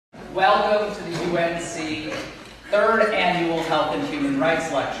Welcome to the UNC third annual Health and Human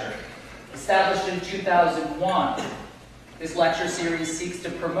Rights Lecture. Established in 2001, this lecture series seeks to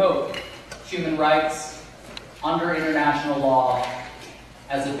promote human rights under international law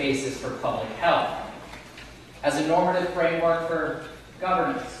as a basis for public health. As a normative framework for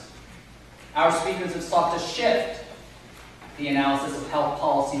governance, our speakers have sought to shift the analysis of health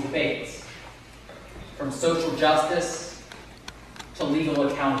policy debates from social justice to legal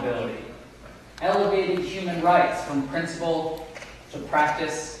accountability, elevating human rights from principle to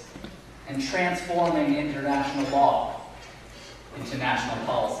practice, and transforming international law into national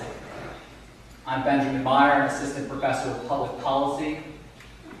policy. I'm Benjamin Meyer, an assistant professor of public policy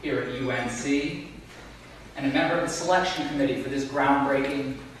here at UNC, and a member of the selection committee for this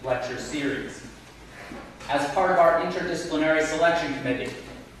groundbreaking lecture series. As part of our interdisciplinary selection committee,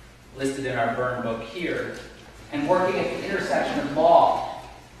 listed in our burn book here, and working at the intersection of law,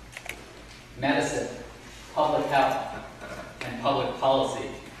 medicine, public health, and public policy,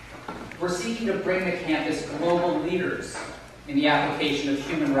 we're seeking to bring to campus global leaders in the application of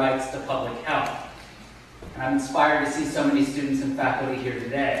human rights to public health. And I'm inspired to see so many students and faculty here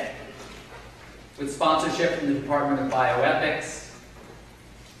today. With sponsorship from the Department of Bioethics,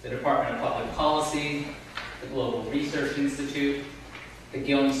 the Department of Public Policy, the Global Research Institute, the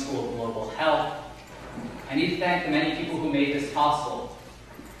Gilman School of Global Health, I need to thank the many people who made this possible,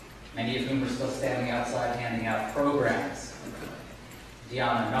 many of whom are still standing outside handing out programs.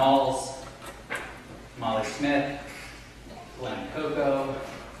 Deanna Knowles, Molly Smith, Glenn Coco,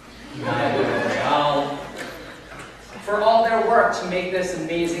 Naya Real, for all their work to make this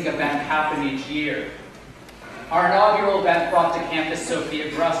amazing event happen each year. Our inaugural event brought to campus Sophia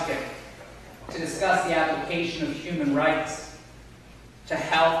Gruskin to discuss the application of human rights to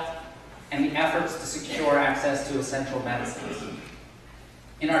health and the efforts to secure access to essential medicines.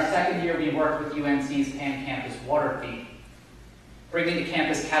 In our second year, we worked with UNC's pan-campus water team, bringing to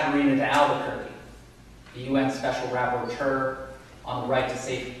campus Katerina de Albuquerque, the UN Special Rapporteur on the right to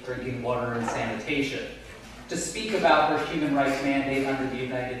safe drinking water and sanitation, to speak about her human rights mandate under the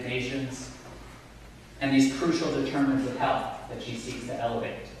United Nations and these crucial determinants of health that she seeks to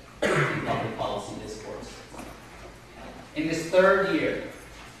elevate in public policy discourse. In this third year,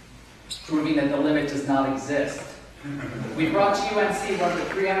 proving that the limit does not exist, we brought to UNC one of the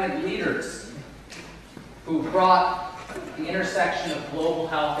preeminent leaders who brought the intersection of global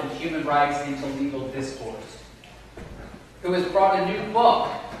health and human rights into legal discourse, who has brought a new book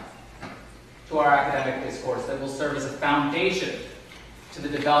to our academic discourse that will serve as a foundation to the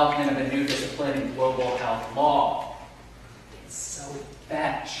development of a new discipline in global health law. It's so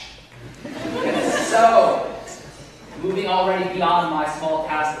fetch. It's so. Moving already beyond my small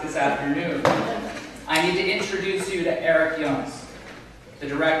task this afternoon, I need to introduce you to Eric Jones, the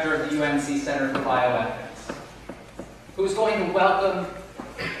director of the UNC Center for Bioethics, who is going to welcome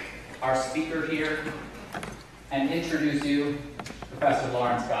our speaker here and introduce you to Professor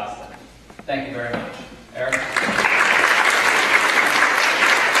Lawrence Gostin. Thank you very much. Eric?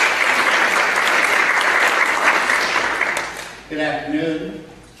 Good afternoon.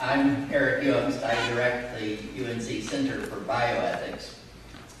 I'm Eric Jones. I direct the UNC Center for Bioethics,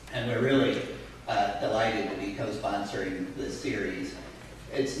 and we're really delighted to be co-sponsoring this series.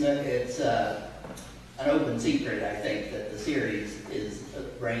 It's an open secret, I think, that the series is a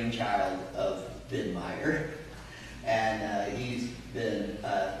brainchild of Ben Meyer, and he's been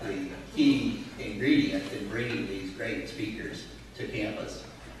the key ingredient in bringing these great speakers to campus.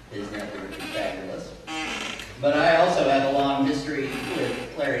 His network is fabulous. But I also have a long history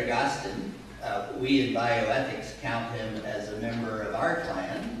with Larry Gostin. We in bioethics count him as a member of our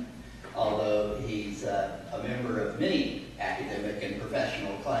clan, although he's a member of many academic and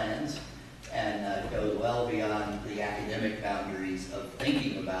professional clans and goes well beyond the academic boundaries of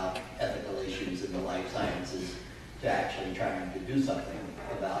thinking about ethical issues in the life sciences to actually trying to do something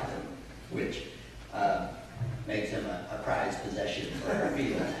about them, which makes him a prized possession for our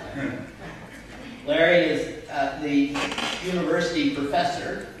field. Larry is the university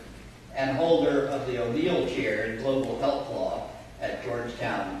professor and holder of the O'Neill Chair in Global Health Law at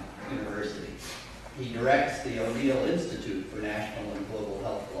Georgetown University. He directs the O'Neill Institute for National and Global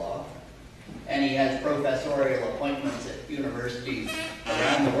Health Law, and he has professorial appointments at universities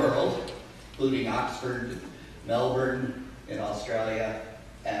around the world, including Oxford, Melbourne in Australia,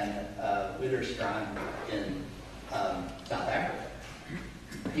 and Witwatersrand in South Africa.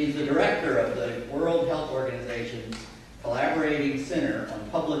 He's the director of the World Health Organization's Collaborating Center on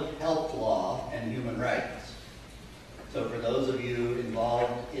Public Health Law and Human Rights. So for those of you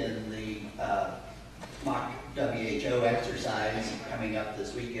involved in the mock WHO exercise coming up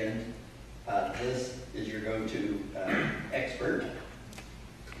this weekend. This is your go-to expert.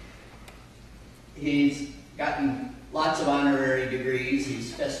 He's gotten lots of honorary degrees.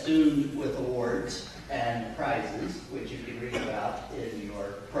 He's festooned with awards and prizes, which you can read about in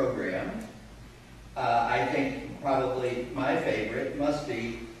your program. I think probably my favorite must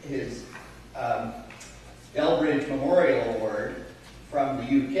be his Delbridge Memorial Award from the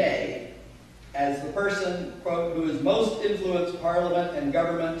UK as the person, quote, who has most influenced Parliament and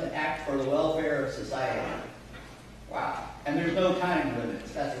government to act for the welfare of society. Wow. And there's no time limit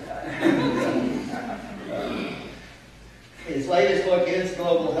specified. His latest book is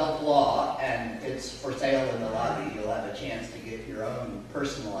Global Health Law, and it's for sale in the lobby. You'll have a chance to get your own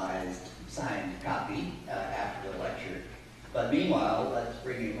personalized signed copy after the lecture. But meanwhile, let's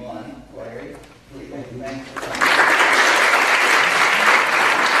bring him on. Larry, please. Thanks for coming.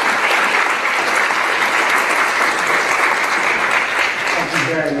 Thank you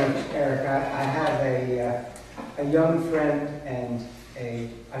very much, Eric. I have a young friend and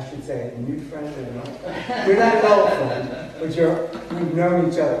I should say, a new friend. We're not an old friend, but we've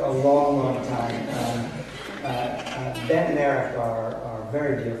known each other a long, long time. Ben and Eric are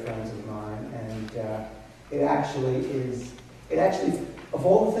very dear friends of mine, and it actually, of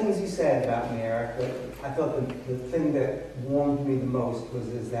all the things you said about me, Eric, I thought the thing that warmed me the most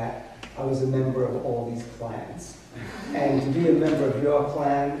is that I was a member of all these clans. And to be a member of your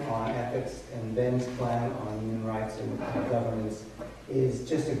clan on ethics and Ben's clan on human rights and governance is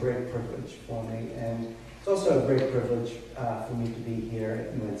just a great privilege for me. And it's also a great privilege for me to be here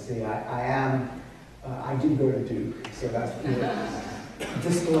at UNC. I do go to Duke, so that's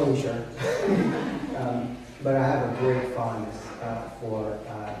disclosure. But I have a great fondness for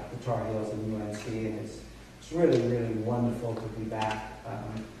the Tar Heels and UNC, and it's really, really wonderful to be back.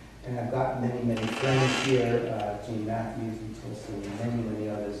 And I've got many, many friends here, Gene Matthews and Tilson, and many, many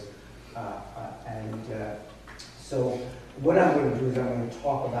others. So what I'm going to do is I'm going to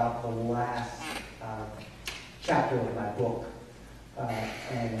talk about the last chapter of my book.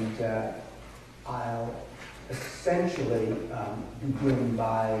 I'll essentially begin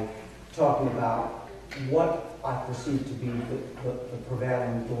by talking about what I perceive to be the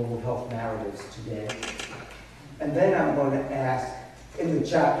prevailing global health narratives today. And then I'm going to ask, in the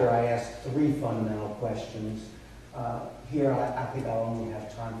chapter I ask 3 fundamental questions. Here I think I'll only have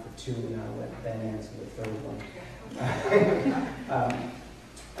time for 2, and I'll let Ben answer the 3rd one.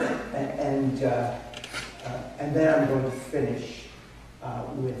 And then I'm going to finish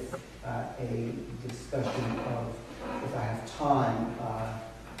with a discussion of, if I have time,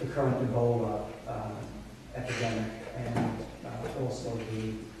 the current Ebola epidemic and also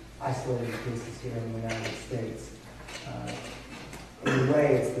the isolated cases here in the United States. In a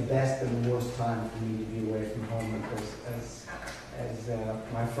way, it's the best and the worst time for me to be away from home because, as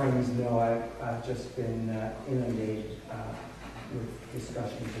my friends know, I've just been inundated with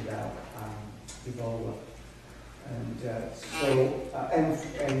discussions about Ebola. And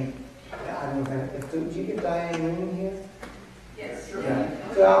I don't know if did you get Diane Newman here? Yes. Yeah.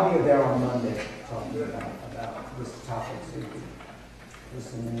 So I'll be there on Monday talking about this topic, so you can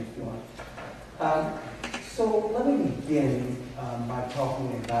listen in if you want. So let me begin by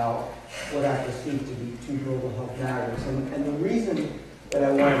talking about what I perceive to be 2 global health narratives. And the reason that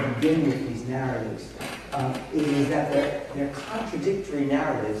I want to begin with these narratives is that they're contradictory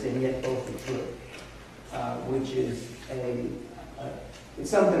narratives, and yet both are true, which is it's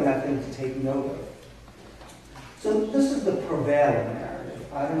something I think to take note of. So this is the prevailing narrative.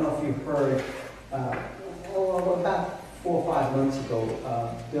 I don't know if you've heard, about 4 or 5 months ago,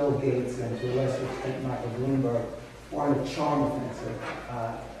 Bill Gates and to a lesser extent Michael Bloomberg were on a charm offensive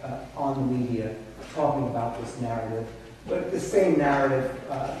on the media talking about this narrative. But the same narrative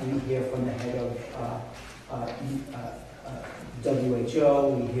we hear from the head of WHO,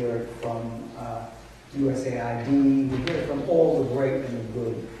 we hear it from USAID, we hear it from all the great and the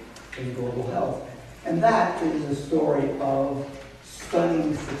good in global health. And that is a story of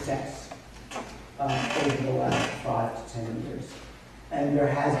stunning success over the last 5 to 10 years. And there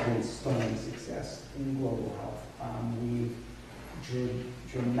has been stunning success in global health. We've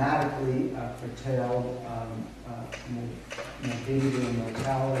dramatically curtailed morbidity and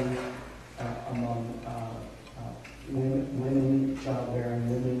mortality among women, childbearing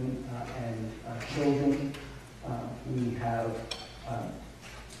women, and children. We have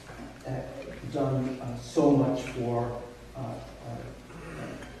done so much for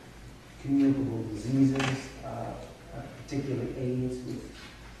communicable diseases, particularly AIDS, with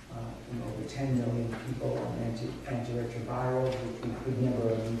over 10 million people on antiretrovirals, which we could never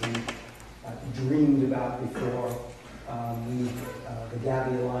have even dreamed about before. The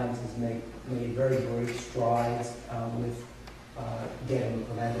Gavi Alliance has made very great strides with getting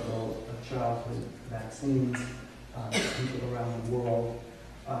preventable childhood vaccines to people around the world.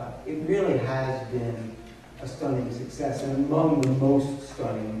 It really has been a stunning success, and among the most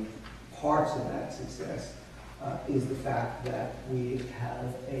stunning parts of that success is the fact that we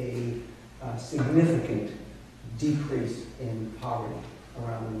have a significant decrease in poverty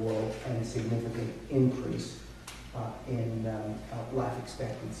around the world and a significant increase in life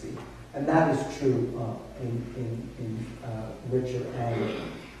expectancy. And that is true in richer and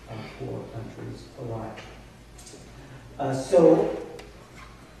poor countries alike. So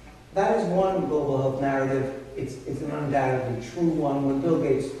that is one global health narrative. It's an undoubtedly true one. When Bill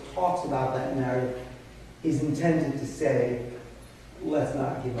Gates talks about that narrative, is intended to say, let's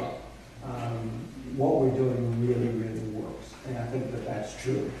not give up. What we're doing really, really works. And I think that that's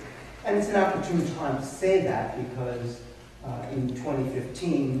true. And it's an opportune time to say that because in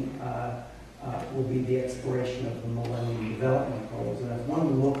 2015 will be the expiration of the Millennium Development Goals. And if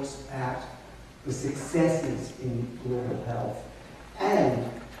one looks at the successes in global health and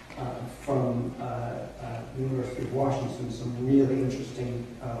from the University of Washington, some really interesting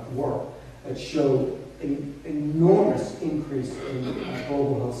work that showed an enormous increase in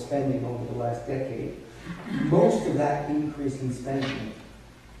global health spending over the last decade. Most of that increase in spending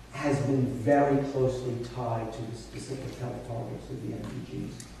has been very closely tied to the specific health targets of the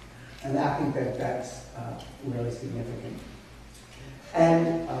MDGs. And I think that that's really significant.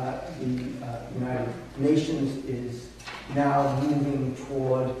 And the United Nations is now moving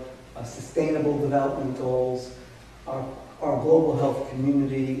toward sustainable development goals. Our global health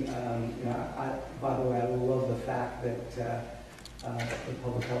community, by the way, I love the fact that the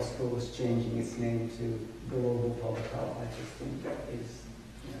public health school is changing its name to Global Public Health. I just think that is,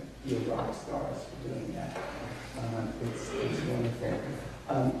 you're rock stars for doing that. It's wonderful.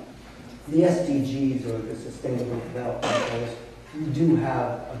 The SDGs, or the Sustainable Development Goals, we do have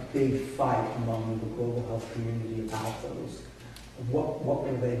a big fight among the global health community about those. What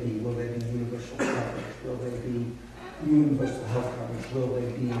will they be? Will they be universal coverage? Will they be universal health coverage? Will they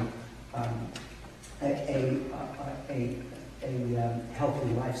be a healthy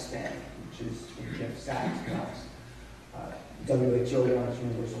lifespan, which is Jeff Sachs wants. WHO wants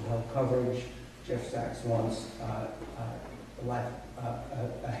universal health coverage. Jeff Sachs wants a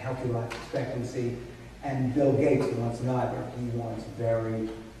healthy life expectancy. And Bill Gates wants neither. He wants very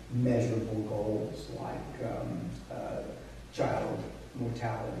measurable goals like child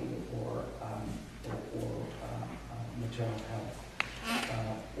mortality or maternal health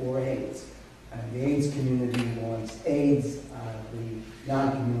or AIDS. The AIDS community wants AIDS. The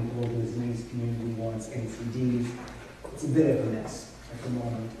non-communicable disease community wants NCDs. It's a bit of a mess at the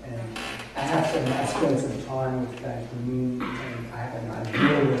moment. And I spent some time with Ban Ki-moon, and I have an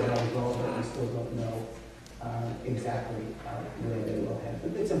idea where they'll go, but we still don't know exactly where they will head.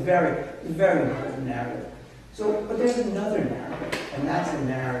 But it's a very important narrative. So, but there's another narrative, and that's a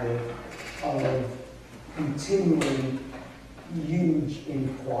narrative of continuing huge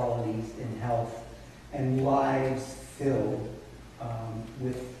inequalities in health and lives filled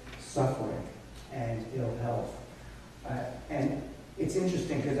with suffering and ill health. And it's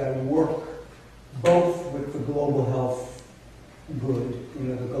interesting because I work both with the global health good,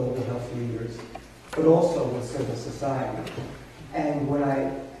 the global health leaders, but also with civil society. And what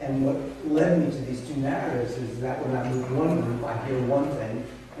led me to these two narratives is that when I'm with one group, I hear one thing,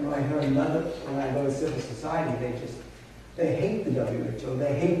 and when I hear another, when I go to civil society, they hate the WHO,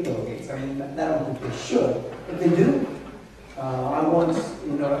 they hate Bill Gates. I mean, I don't think they should, but they do. I once,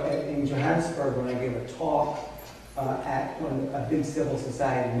 in Johannesburg, when I gave a talk at a big civil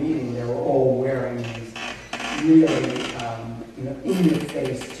society meeting, they were all wearing these really,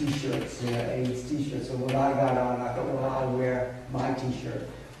 in-your-face T-shirts, AIDS T-shirts. So when I got on, I thought, well, I'll wear my T-shirt,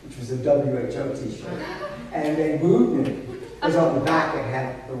 which was a WHO T-shirt. And they booed me, because on the back it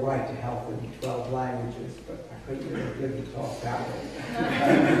had the right to health in 12 languages, but I couldn't really give the talk that way.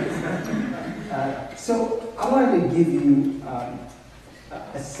 So I wanted to give you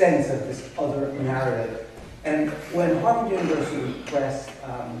a sense of this other narrative. And when Harvard University Press,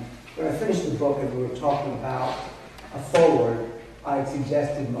 when I finished the book and we were talking about a forward, I had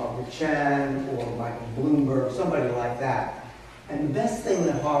suggested Margaret Chan or Michael Bloomberg, somebody like that. And the best thing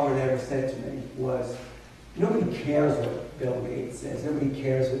that Harvard ever said to me was, nobody cares what Bill Gates says, nobody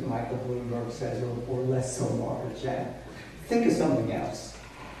cares what Michael Bloomberg says, or less so Margaret Chan. Think of something else.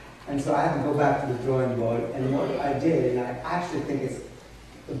 And so I had to go back to the drawing board, and what I did, and I actually think it's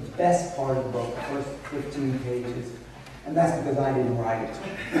the best part of the book, the first 15 pages, And that's because I didn't write it.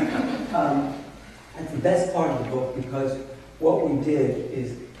 It's the best part of the book because what we did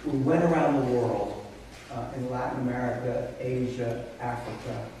is we went around the world, in Latin America, Asia,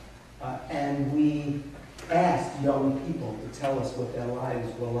 Africa, and we asked young people to tell us what their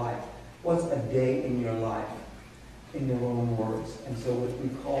lives were like. What's a day in your life, in their own words? And so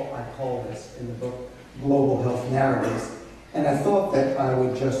I call this in the book, Global Health Narratives. And I thought that I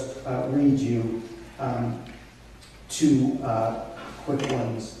would just read you two quick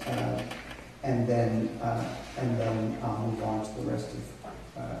ones, and then I'll move on to the rest of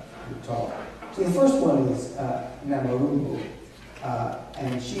the talk. So the first one is Namarumbu,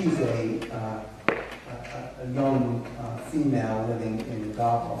 and she's a young female living in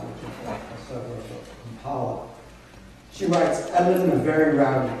Gapa, which is a suburb of Kampala. She writes, I live in a very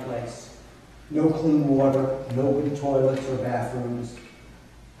rowdy place. No clean water, no good toilets or bathrooms.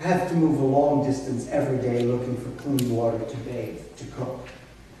 I have to move a long distance every day looking for clean water to bathe, to cook.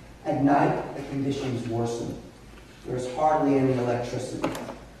 At night, the conditions worsen. There is hardly any electricity.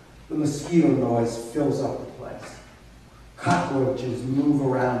 The mosquito noise fills up the place. Cockroaches move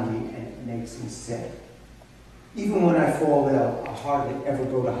around me and it makes me sick. Even when I fall ill, I hardly ever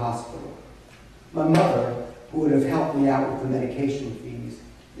go to hospital. My mother, who would have helped me out with the medication fees,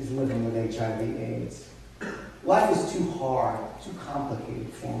 is living with HIV/AIDS. Life is too hard, too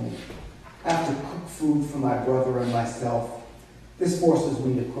complicated for me. I have to cook food for my brother and myself. This forces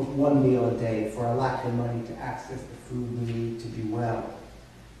me to cook one meal a day, for I lack the money to access the food we need to be well.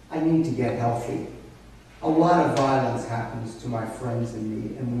 I need to get healthy. A lot of violence happens to my friends and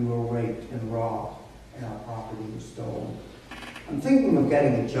me, and we were raped and robbed, and our property was stolen. I'm thinking of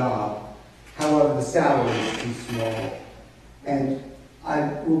getting a job. However, the salary is too small, and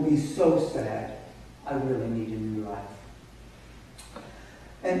I will be so sad. I really need a new life.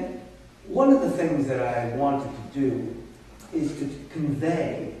 And one of the things that I wanted to do is to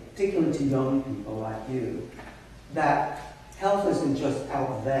convey, particularly to young people like you, that health isn't just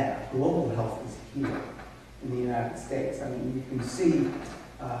out there. Global health is here in the United States. I mean, you can see,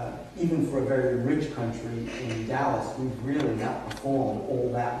 even for a very rich country in Dallas, we've really not performed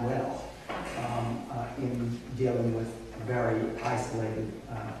all that well in dealing with very isolated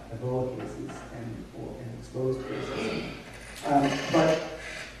Ebola cases and exposed cases. But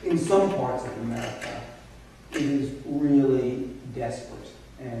in some parts of America, it is really desperate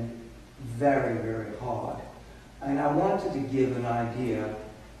and very, very hard. And I wanted to give an idea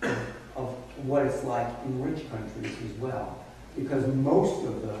of what it's like in rich countries as well, because most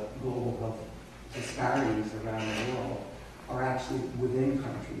of the global health disparities around the world are actually within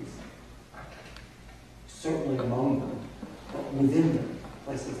countries. Certainly among them, but within them,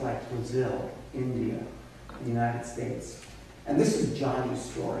 places like Brazil, India, the United States. And this is Johnny's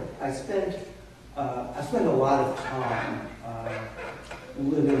story. I spent a lot of time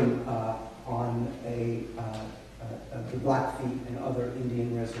living on the Blackfeet and other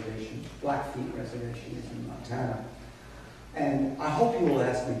Indian reservations, Blackfeet reservations in Montana. And I hope you will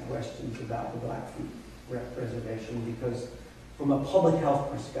ask me questions about the Blackfeet reservation, because from a public health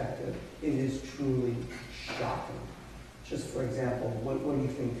perspective, it is truly shocking. Just for example, what do you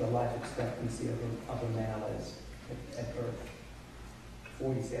think the life expectancy of a male is at birth?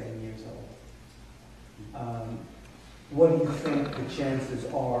 47 years old. What do you think the chances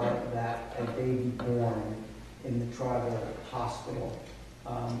are that a baby born in the tribal hospital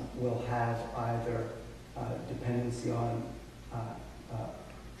will have either dependency on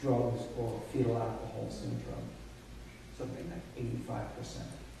drugs or fetal alcohol syndrome? Something like 85%.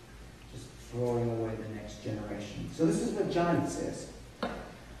 Just throwing away the next generation. So this is what Johnny says.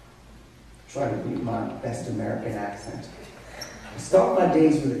 Try to beat my best American accent. I start my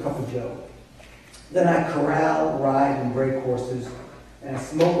days with a cup of joe. Then I corral, ride, and break horses, and I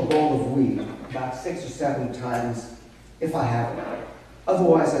smoke a bowl of weed about 6 or 7 times if I have it.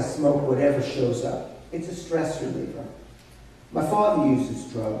 Otherwise, I smoke whatever shows up. It's a stress reliever. My father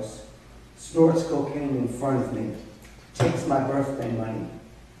uses drugs, snorts cocaine in front of me, takes my birthday money.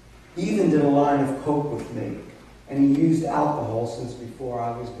 He even did a line of coke with me, and he used alcohol since before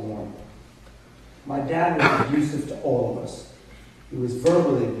I was born. My dad was abusive to all of us. He was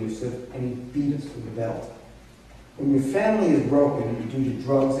verbally abusive, and he beat us with a belt. When your family is broken due to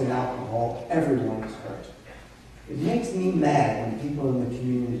drugs and alcohol, everyone is hurt. It makes me mad when people in the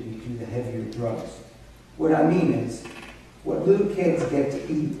community do the heavier drugs. What I mean is, what little kids get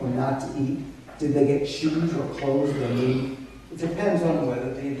to eat or not to eat, did they get shoes or clothes they need? It depends on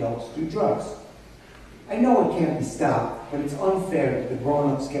whether the adults do drugs. I know it can't be stopped, but it's unfair that the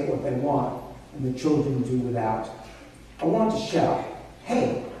grown-ups get what they want and the children do without. I want to shout,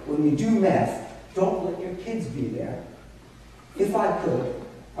 hey, when you do meth, don't let your kids be there. If I could,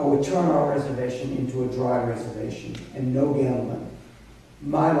 I would turn our reservation into a dry reservation and no gambling.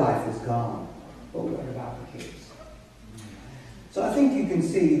 My life is gone, but what about the kids? So I think you can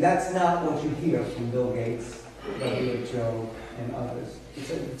see that's not what you hear from Bill Gates, WHO, and others. It's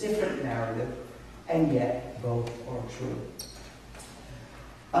a different narrative, and yet both are true.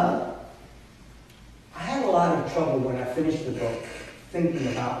 I had a lot of trouble when I finished the book thinking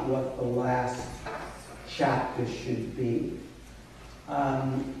about what the last chapter should be.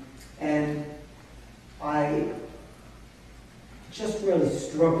 And I just really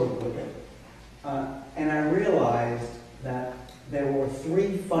struggled with it. And I realized that there were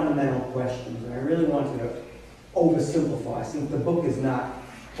three fundamental questions, and I really wanted to oversimplify. Since the book is not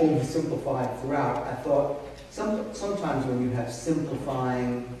oversimplified throughout, I thought sometimes when you have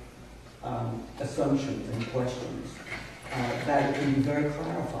simplifying assumptions and questions, that it can be very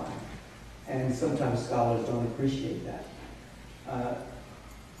clarifying. And sometimes scholars don't appreciate that.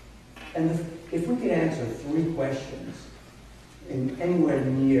 And if we could answer three questions in anywhere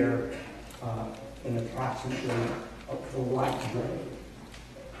near in approximately the right way,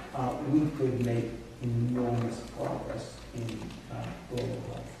 we could make enormous progress in global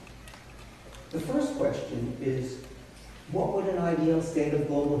health. The first question is, what would an ideal state of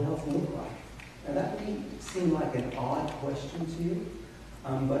global health look like? Now that may seem like an odd question to you,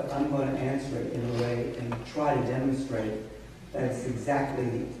 but I'm going to answer it in a way and try to demonstrate that it's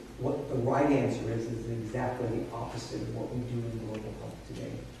exactly what the right answer is exactly the opposite of what we do in global health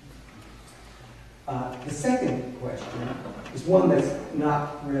today. The second question is one that's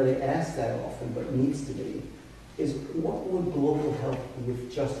not really asked that often, but needs to be, is what would global health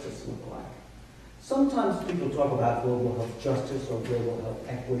with justice look like? Sometimes people talk about global health justice or global health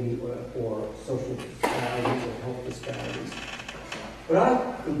equity or social disparities or health disparities. But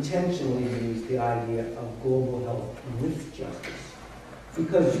I intentionally use the idea of global health with justice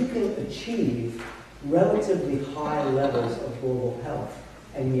because you can achieve relatively high levels of global health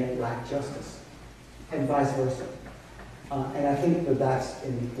and yet lack justice, and vice versa. And I think that that's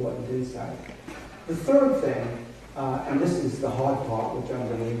an important insight. The third thing, and this is the hard part, which I'm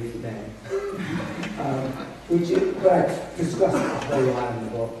going to leave today, but I discussed a whole lot in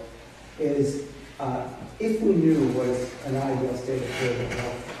the book, is if we knew what an ideal state of global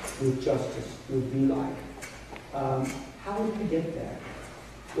health with justice would be like, how would we get there?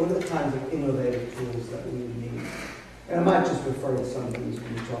 What are the kinds of innovative tools that we would need? And I might just refer to some of these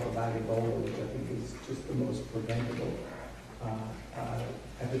when we talk about Ebola, which I think is just the most preventable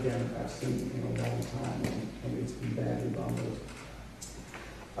epidemic I've seen in a long time, and it's been badly bundled.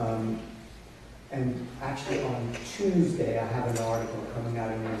 And actually on Tuesday, I have an article coming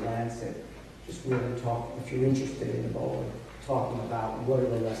out in The Lancet, just really if you're interested in Ebola, talking about what are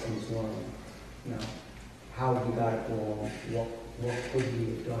the lessons learned, how we got it wrong, what could we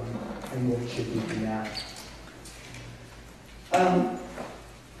have done, and what should we do now.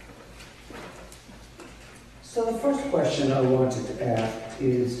 So the first question I wanted to ask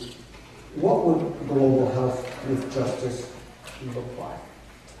is, what would global health with justice look like?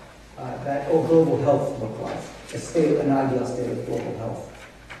 Or global health look like? An ideal state of global health.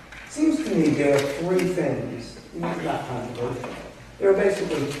 Seems to me there are three things, and it's not controversial. There are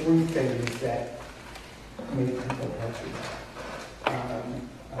basically three things that make people healthy.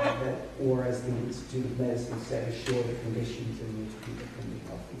 Or as the Institute of Medicine said, assure the conditions in which people can be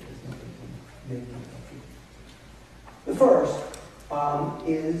healthy, because nothing can make them healthy. The first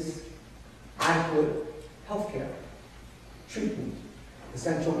is adequate health care, treatment,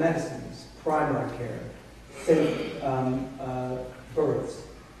 essential medicines, primary care, safe births,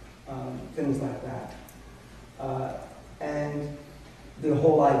 things like that. And the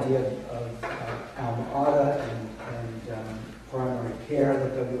whole idea of Alma-Ata and primary care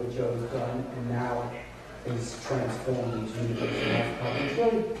that WHO has done and now is transformed into universal health coverage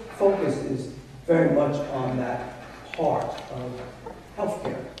really focuses very much on that part of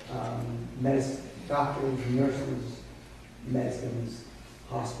healthcare. Medicine, doctors, nurses, medicines,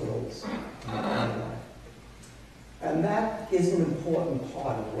 hospitals, and that is an important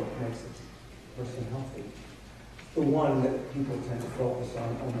part of what makes a person healthy. The one that people tend to focus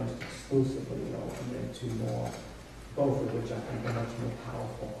on almost exclusively, and then two more, both of which I think are much more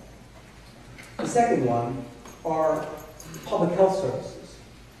powerful. The second one are public health services.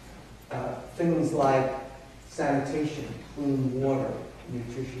 Things like sanitation, clean water,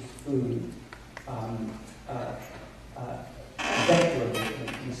 nutritious food, vector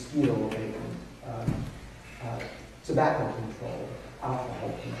abatement, mosquito abatement, tobacco control,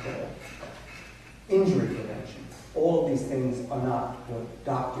 alcohol control, injury prevention. All of these things are not what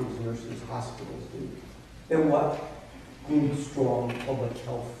doctors, nurses, hospitals do. They're what good, strong public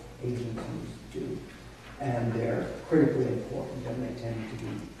health agencies do. And they're critically important, and they tend to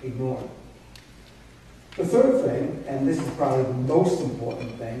be ignored. The third thing, and this is probably the most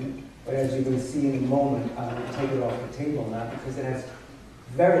important thing, but as you can see in a moment, I will take it off the table now because it has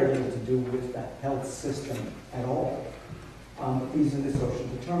very little to do with the health system at all. These are the social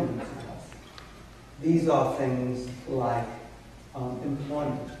determinants of health. These are things like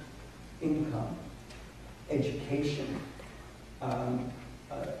employment, income, education,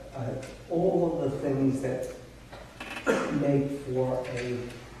 all of the things that make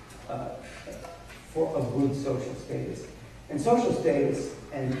for a good social status. And social status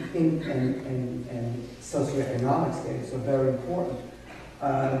and socioeconomic status are very important.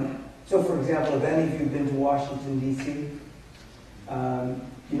 So for example, have any of you been to Washington, D.C.?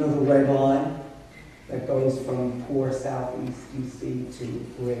 You know the red line that goes from poor southeast D.C. to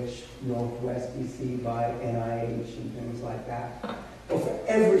rich northwest D.C. by NIH and things like that? Well, for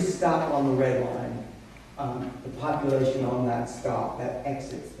every stop on the red line, the population on that stop, that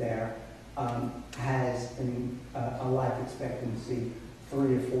exits there, has a life expectancy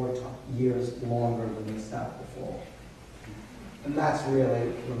 3 or 4 years longer than the stop before. And that's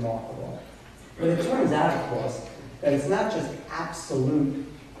really remarkable. But it turns out, of course, that it's not just absolute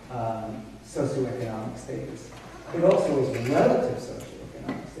socioeconomic status. It also is relative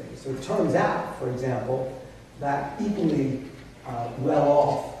socioeconomic status. So it turns out, for example, that equally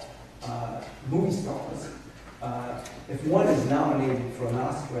well-off movie stars, if one is nominated for an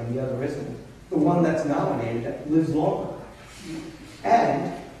Oscar and the other isn't, the one that's nominated lives longer.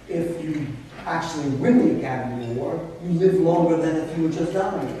 And if you actually win the Academy Award, you live longer than if you were just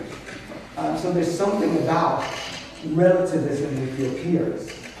nominated. So there's something about relativism with your peers.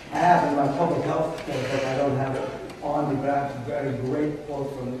 I have in my public health book, I don't have it on me, but I have a great quote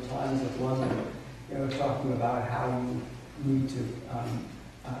from the Times of London, talking about how you need to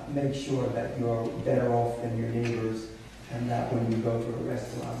make sure that you're better off than your neighbors, and that when you go to a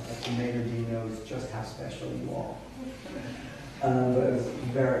restaurant, that the maitre d' knows just how special you are. But it's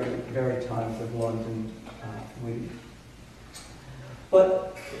very, very Times of London read.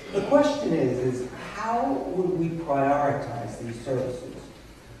 But the question is how would we prioritize these services?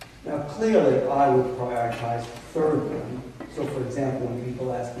 Now, clearly, I would prioritize the third one. So, for example, when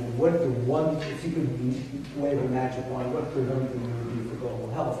people ask me, what the one, if you could wave a magic wand, what the one thing you would do for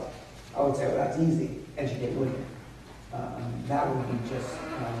global health? I would say, well, that's easy, educate women. That would be just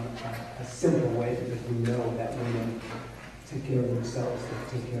a simple way, because we know that women take care of themselves,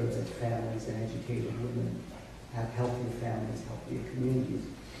 they take care of their families, and educated women have healthier families, healthier communities.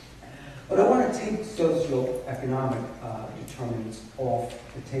 But I want to take socioeconomic determinants off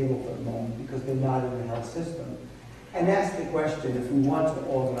the table for a moment, because they're not in the health system, and ask the question, if we want to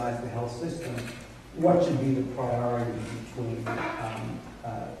organize the health system, what should be the priority between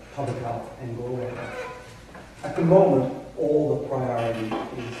public health and global health? At the moment, all the priority is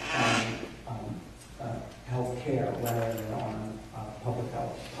on health care rather than on public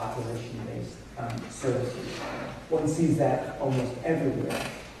health, population-based services. One sees that almost everywhere.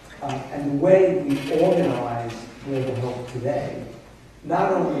 And the way we organize global health today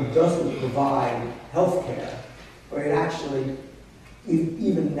not only doesn't provide health care, but it actually is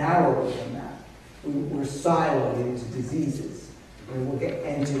even narrower than that. We're siloed into diseases. We'll get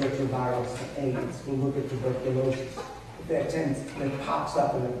antiretrovirals for AIDS. We'll look at tuberculosis. If that pops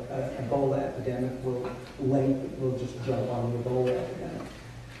up in an Ebola epidemic, we'll just jump on the Ebola epidemic.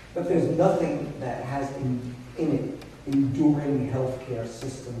 But there's nothing that has in it enduring healthcare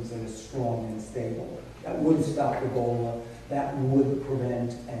systems that are strong and stable, that would stop Ebola, that would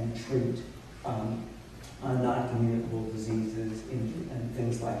prevent and treat non-communicable diseases and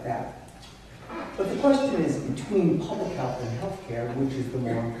things like that. But the question is, between public health and healthcare, which is the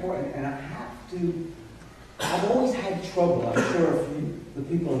more important? And I've always had trouble, I'm sure if the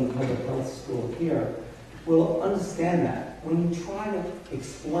people in the public health school here will understand that. When you try to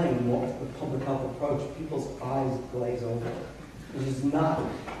explain what the public health approach, people's eyes glaze over. Which is not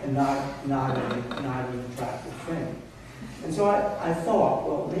an attractive thing. And so I thought,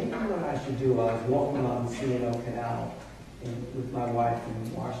 well, maybe what I should do, I was walking on the C&O Canal with my wife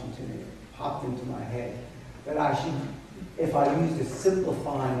in Washington, and it popped into my head that I should, if I used a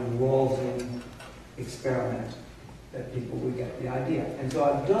simplifying Rawlsian experiment, that people would get the idea. And so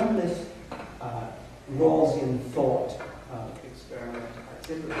I've done this Rawlsian thought experiment. I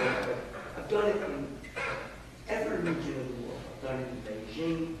simplified it. I've done it in every region of the world. I've done it in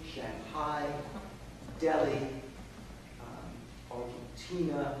Beijing, Shanghai, Delhi,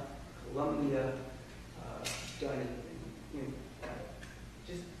 Argentina, Colombia, done it in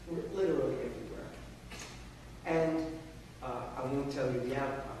just literally everywhere. And won't tell you the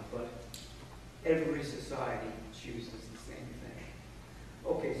outcome, but every society chooses the same thing.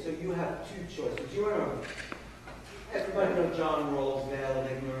 Okay, so you have two choices. Everybody know John Rawls' veil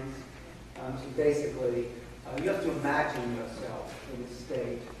of ignorance? So basically, you have to imagine yourself in a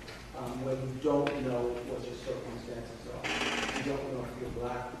state where you don't know what your circumstances are. You don't know if you're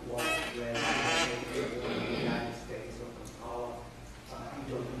black, white, red, if you're born in the United States or Kampala.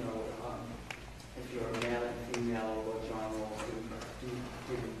 You don't know if you're a male and female, or John Rawls didn't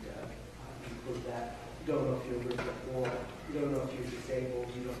include that. You don't know if you're rich or poor. You don't know if you're disabled.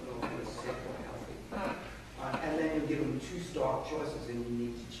 You don't know if you're sick or healthy. And then you give them two stark choices, and you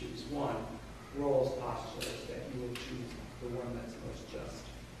need to choose one. Rawls postulates that you will choose the one that's most just.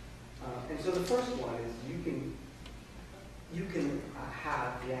 And so the first one is you can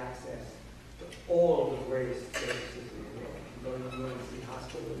have the access to all the greatest services in the world. You go to the UNC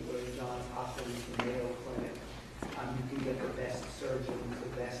hospital, you go to Johns Hospital, the Mayo Clinic. You can get the best surgeons, the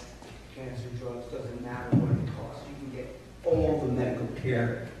best cancer drugs. Doesn't matter what it costs. You can get all the medical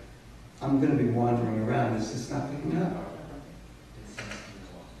care. I'm going to be wandering around. Is this not picking up?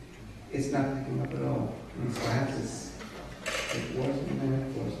 It's not picking up at all. And so I have this. It wasn't, and it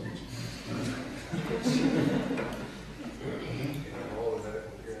wasn't. All the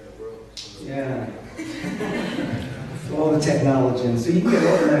medical care in the world. Yeah. All the technology. And so you can get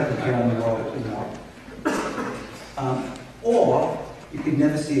all the medical care in the world, you know. Or you could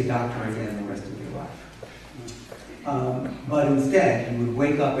never see a doctor again the rest of your life. But instead, you would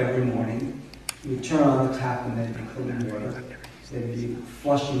wake up every morning, you would turn on the tap and there'd be clean water. There'd be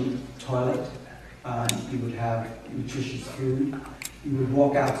flushing toilet. You would have nutritious food. You would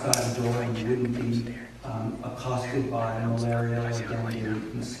walk outside the door and you wouldn't be accosted by malaria or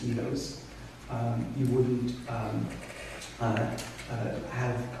dengue mosquitoes. You wouldn't have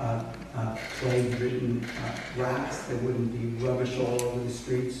plague-ridden rats. There wouldn't be rubbish all over the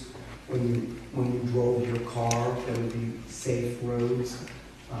streets. When you drove your car, there would be safe roads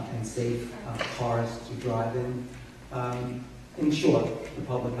and safe cars to drive in. In short, the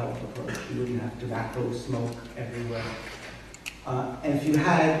public health approach. You wouldn't have tobacco smoke everywhere. And if you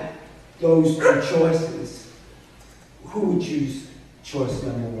had those two choices, who would choose choice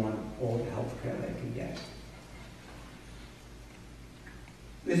number one, all the health care they can get?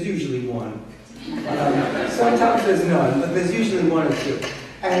 There's usually one. Sometimes there's none, but there's usually one or two.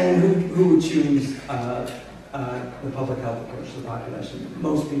 And who would choose the public health approach to the population?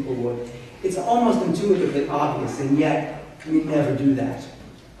 Most people would. It's almost intuitively obvious, and yet we never do that.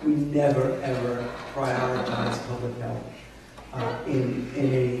 We never, ever prioritize public health in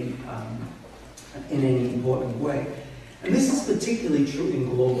any important way. And this is particularly true in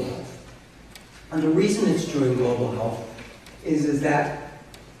global health. And the reason it's true in global health is that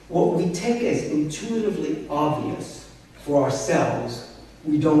what we take as intuitively obvious for ourselves,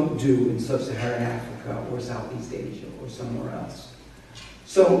 we don't do in sub-Saharan Africa or Southeast Asia or somewhere else.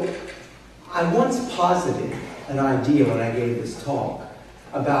 So I once posited an idea when I gave this talk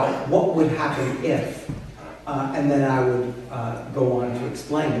about what would happen if, and then I would go on to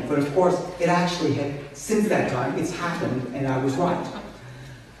explain it. But of course, it actually had, since that time, it's happened, and I was right.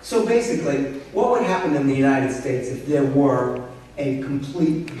 So basically, what would happen in the United States if there were a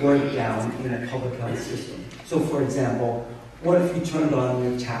complete breakdown in a public health system? So for example, what if you turned on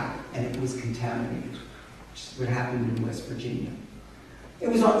your tap and it was contaminated, which is what happened in West Virginia? It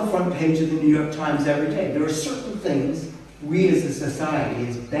was on the front page of the New York Times every day. There are certain things we as a society,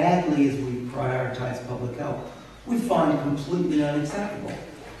 as badly as we prioritize public health, we find completely unacceptable.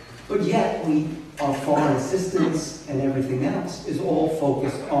 But yet our foreign assistance and everything else is all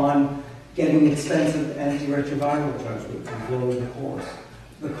focused on getting expensive antiretroviral drugs which will lower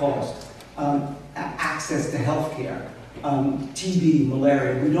the cost, access to health care, TB,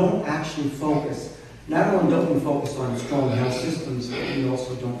 malaria. We don't actually focus. Not only don't we focus on strong health systems, but we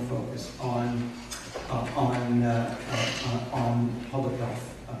also don't focus on public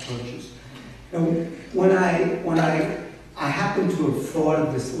health approaches. Now, when I happened to have thought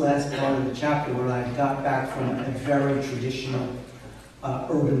of this last part of the chapter when I got back from a very traditional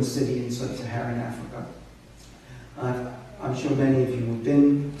urban city in sub-Saharan Africa. I'm sure many of you have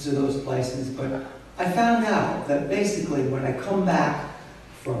been to those places, but I found out that basically when I come back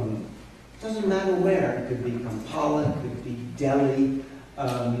from, doesn't matter where, it could be Kampala, it could be Delhi,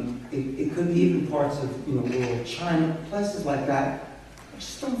 it could be even parts of rural China, places like that, I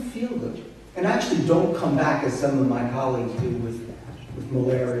just don't feel good. And I actually don't come back as some of my colleagues do with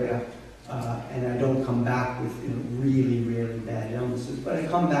malaria, and I don't come back with really, really bad illnesses, but I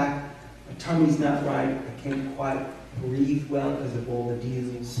come back, my tummy's not right, I can't quite breathe well because of all the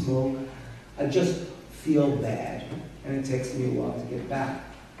diesel smoke. I just feel bad, and it takes me a while to get back.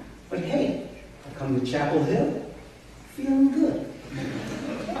 But hey, I come to Chapel Hill, feeling good.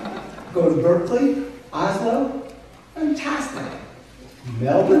 Go to Berkeley, Oslo, fantastic.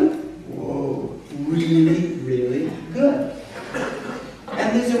 Melbourne, whoa, really, really good.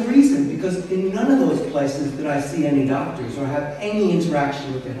 And there's a reason, because in none of those places did I see any doctors or have any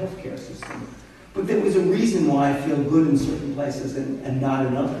interaction with the healthcare system. But there was a reason why I feel good in certain places and not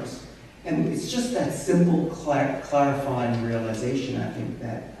in others. And it's just that simple, clarifying realization, I think,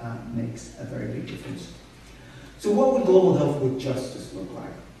 that makes a very big difference. So what would global health with justice look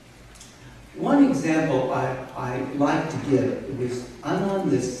like? One example I like to give was, I'm on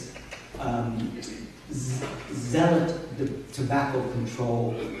this zealot tobacco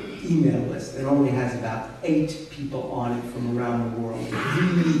control email list that only has about 8 people on it from around the world,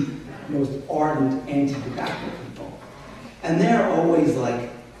 really most ardent anti-tobacco people. And they're always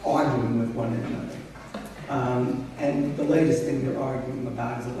like arguing with one another. And the latest thing they're arguing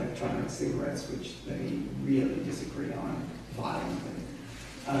about is electronic cigarettes, which they really disagree on violently.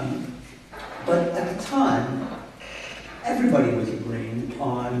 But at the time, everybody was agreeing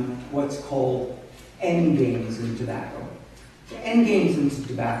on what's called end games in tobacco. End games in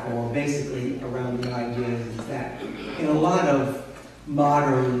tobacco are basically around the idea is that in a lot of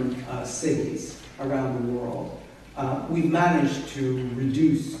modern cities around the world, we've managed to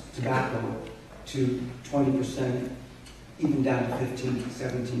reduce tobacco to 20%, even down to 15%,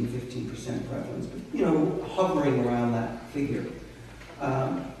 17%, 15% prevalence, but hovering around that figure.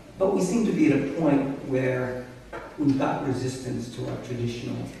 But we seem to be at a point where we've got resistance to our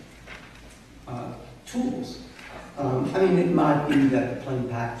traditional tools. It might be that the plain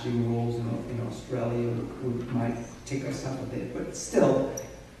packaging rules in Australia might take us up a bit, but still.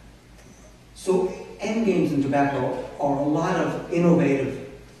 So end games in tobacco are a lot of innovative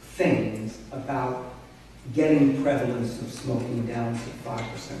things about getting prevalence of smoking down to 5%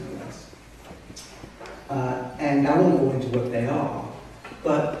 or less. And I won't go into what they are,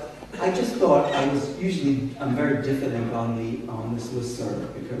 but I just thought I'm very diffident on this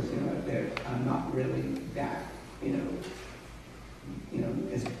listserv because I'm not really that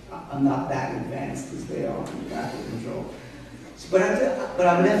I'm not that advanced as they are in tobacco control. But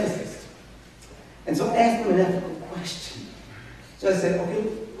I'm an ethicist, and so I asked them an ethical question. So I said, okay,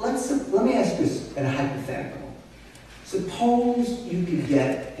 let me ask this in a hypothetical. Suppose you could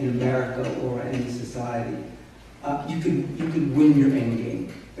get in America or any society, you could win your end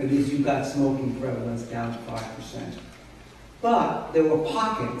game. That is, you got smoking prevalence down to 5%. But there were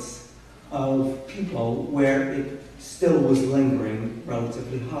pockets of people where it still was lingering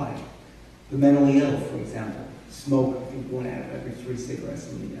relatively high. The mentally ill, for example, smoke, I think, 1 out of every 3 cigarettes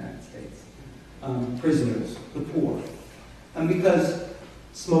in the United States. Prisoners, the poor. And because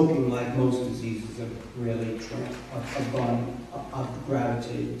smoking, like most diseases, have really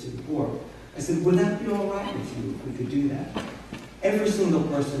gravitated to the poor, I said, would that be all right with you if we could do that? Every single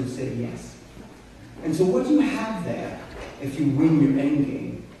person said yes. And so what do you have there if you win your end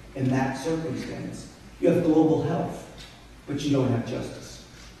game in that circumstance? You have global health, but you don't have justice.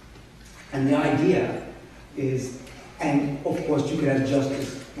 And the idea is, and of course you could have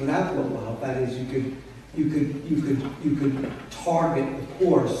justice without global health. That is, you could target the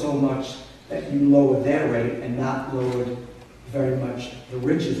poor so much that you lower their rate and not lower very much the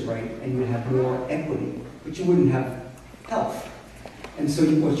rich's rate, and you have more equity, but you wouldn't have health. And so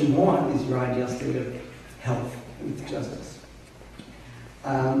what you want is your ideal state of health with justice.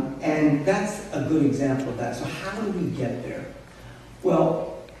 And that's a good example of that. So how do we get there?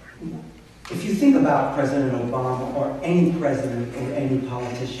 Well, if you think about President Obama or any president or any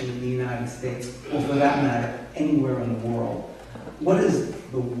politician in the United States, or for that matter, anywhere in the world, what is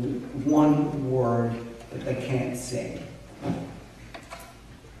the one word that they can't say?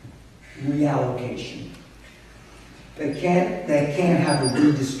 Reallocation. They can't have a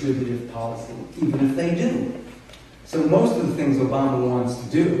redistributive policy, even if they do. So most of the things Obama wants to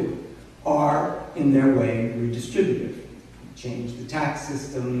do are, in their way, redistributive. You change the tax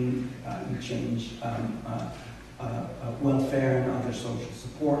system, you change welfare and other social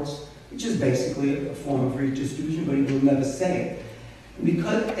supports, which is basically a form of redistribution, but he will never say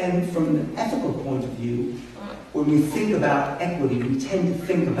it. And from an ethical point of view, when we think about equity, we tend to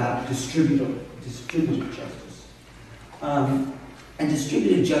think about distributive justice. And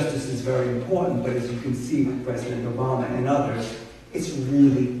distributed justice is very important, but as you can see with President Obama and others, it's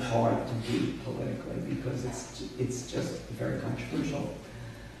really hard to do politically because it's just very controversial.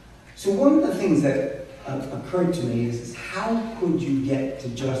 So one of the things that occurred to me is how could you get to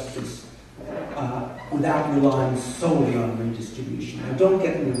justice without relying solely on redistribution? Now don't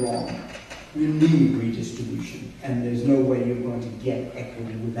get me wrong. you need redistribution, and there's no way you're going to get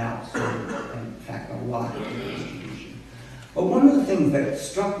equity without some, in fact, a lot of redistribution. But one of the things that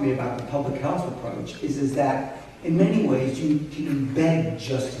struck me about the public health approach is that in many ways you can embed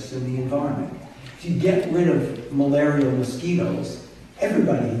justice in the environment. If you get rid of malarial mosquitoes,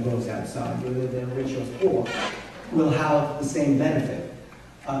 everybody who goes outside, whether they're rich or poor, will have the same benefit.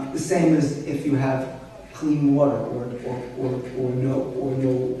 The same as if you have clean water or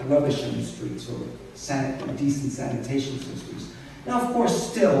no rubbish in the streets or decent sanitation systems. Now, of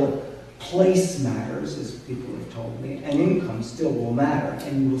course, still, place matters, as people have told me, and income still will matter,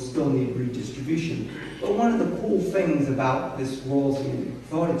 and you will still need redistribution. But one of the cool things about this Rawlsian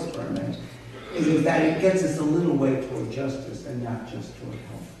thought experiment is that it gets us a little way toward justice and not just toward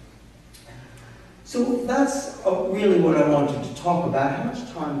health. So that's really what I wanted to talk about. How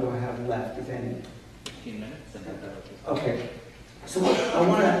much time do I have left, if any? 15 minutes. Okay. So I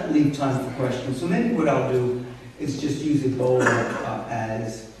want to leave time for questions. So maybe what I'll do is just use Ebola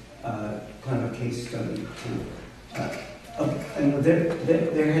as kind of a case study. And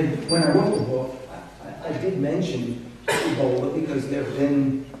when I wrote the book, I did mention Ebola because there have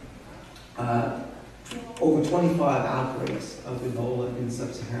been over 25 outbreaks of Ebola in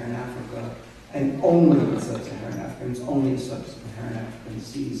sub-Saharan Africa, and only in sub-Saharan Africa, and it's only in sub-Saharan African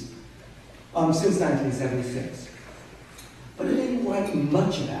seas, since 1976. But I didn't write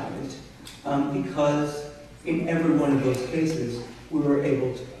much about it because in every one of those cases, we were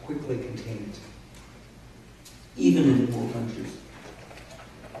able to quickly contain it, even in poor countries.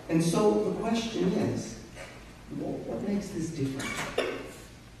 And so the question is, well, what makes this different?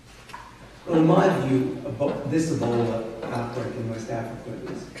 Well, in my view, this Ebola outbreak in West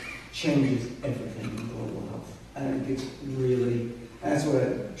Africa changes everything in global health. I think it's really, that's what I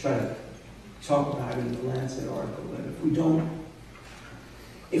try to talk about in the Lancet article, that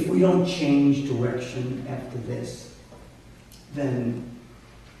if we don't change direction after this, then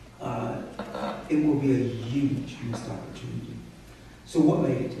it will be a huge missed opportunity. So what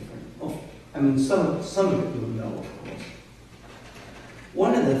made it different? Well, I mean, some of it you'll know, of course.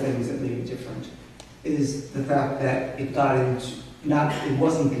 One of the things that made it different is the fact that it got into, it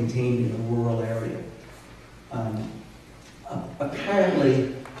wasn't contained in a rural area.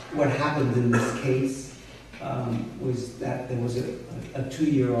 Apparently, what happened in this case was that there was a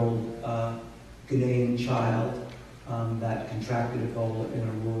 2-year-old Ghanaian child that contracted Ebola in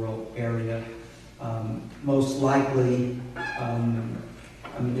a rural area. Most likely,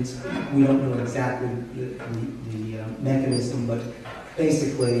 we don't know exactly the mechanism, but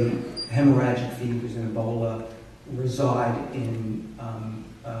basically, hemorrhagic fevers and Ebola reside in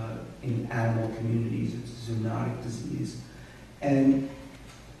animal communities. It's a zoonotic disease, and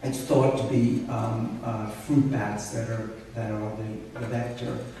it's thought to be fruit bats that are the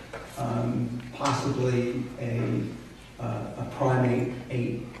vector. Possibly a primate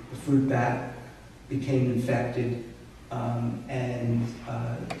ate the fruit bat, became infected, and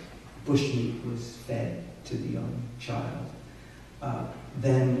bushmeat was fed to the young child.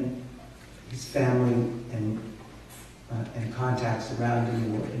 Then his family and contacts around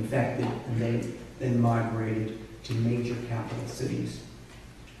him were infected, and they then migrated to major capital cities.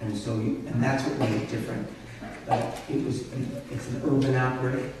 And so, and that's what made it different. It's an urban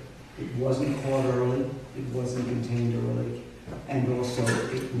outbreak. It wasn't caught early. It wasn't contained early, and also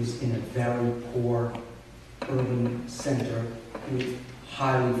it was in a very poor urban center with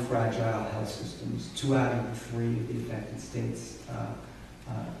highly fragile health systems. 2 out of the 3 of the affected states,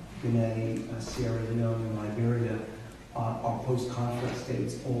 Guinea, Sierra Leone, and Liberia, are post-conflict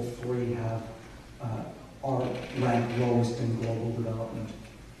states. All 3 are ranked lowest in global development.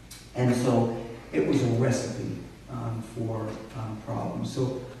 And so it was a recipe for problems.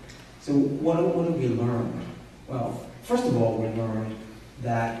 So what did we learn? Well, first of all, we learned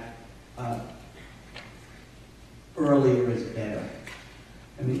that earlier is better.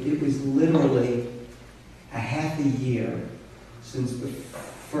 I mean, it was literally a half a year since the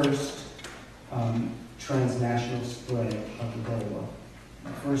first transnational spread of Ebola.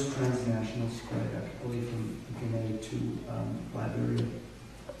 The first transnational spread, I believe, from Guinea to Liberia,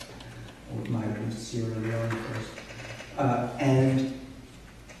 or it might have been to Sierra Leone first. And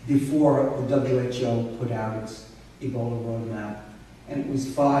before the WHO put out its Ebola roadmap, and it was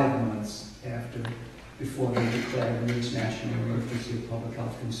 5 months before they declared an international emergency of public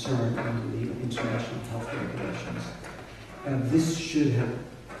health concern under the international health regulations. This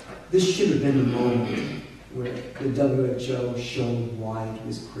should have been the moment where the WHO showed why it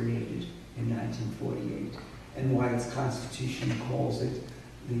was created in 1948 and why its constitution calls it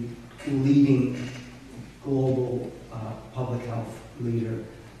the leading global public health leader,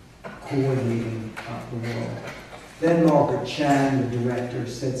 coordinating the world. Then Margaret Chan, the director,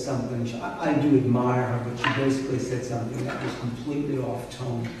 said something. I do admire her, but she basically said something that was completely off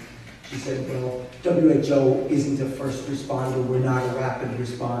tone. She said, well, WHO isn't a first responder, we're not a rapid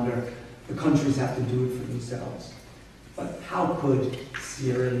responder, the countries have to do it for themselves. But how could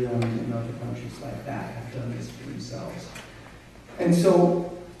Sierra Leone and other countries like that have done this for themselves? And so,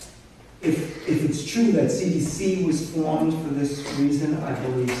 if it's true that CDC was formed for this reason, I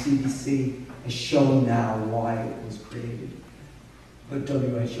believe CDC has shown now why it was created. But WHO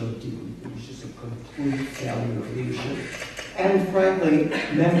didn't. It was just a complete failure of leadership. And frankly,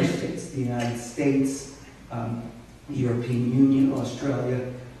 member states, the United States, the European Union, Australia,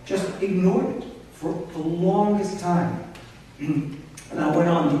 just ignored it for the longest time. And I went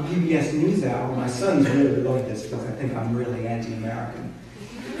on the PBS NewsHour. My sons really love this because I think I'm really anti-American.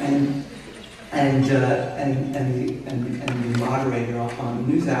 And the moderator on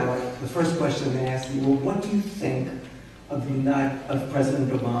the NewsHour, the first question they asked me, well, what do you think of President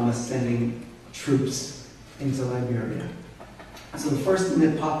Obama sending troops into Liberia? So the first thing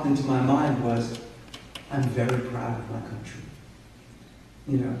that popped into my mind was, I'm very proud of my country.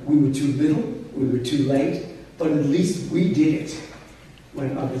 You know, we were too little, we were too late, but at least we did it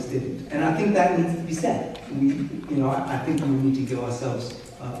when others didn't. And I think that needs to be said. I think we need to give ourselves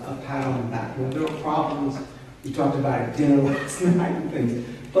a pat on the back. You know, there are problems. We talked about it dinner last night and things,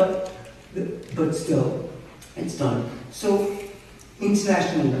 but still, it's done. So,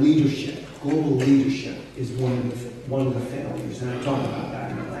 international leadership, global leadership, is one of the failures, and I talked about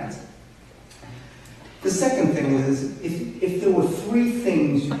that in the last. The second thing is, if there were three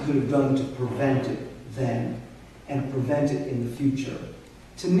things you could have done to prevent it then, and prevent it in the future,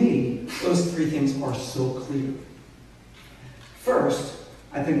 to me, those three things are so clear. First,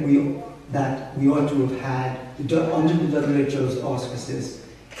 I think we ought to have had, under the WHO's auspices,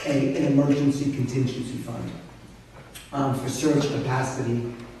 an emergency contingency fund for surge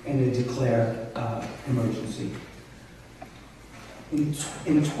capacity in a declared emergency. In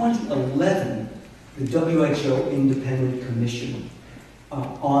 2011, the WHO Independent Commission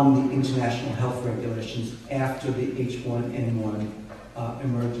on the International Health Regulations after the H1N1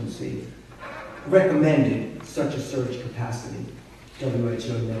 emergency recommended such a surge capacity.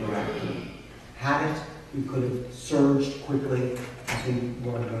 WHO never acted. Had it, we could have surged quickly. I think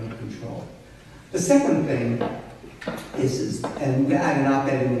we're under control. The second thing is, and we had an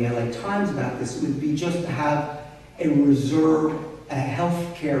op-ed in the LA Times about this, would be just to have a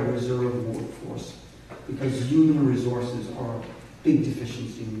healthcare reserve workforce, because human resources are a big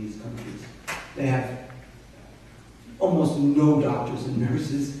deficiency in these countries. They have almost no doctors and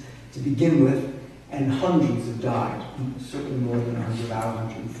nurses to begin with, and hundreds have died, certainly more than 100, about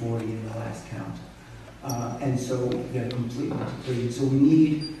 140 in the last count. And so they're completely depleted. So we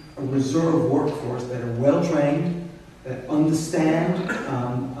need a reserve workforce that are well-trained, that understand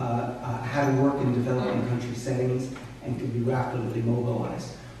how to work in developing country settings, and can be rapidly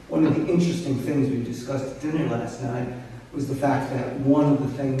mobilized. One of the interesting things we discussed at dinner last night was the fact that one of the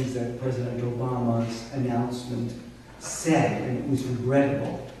things that President Obama's announcement said, and it was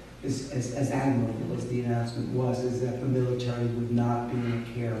regrettable, as admirable as the announcement was, is that the military would not be in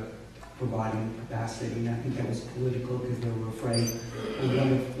care providing capacity. And I think that was political because they were afraid,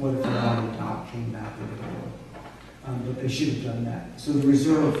 well, what if another top came back with the war? But they should have done that. So the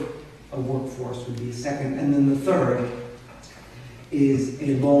reserve workforce would be a second. And then the third is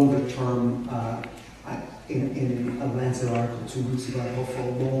a longer term, in a Lancet article 2 weeks ago, I called for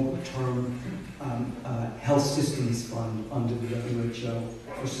a longer term health systems fund under the WHO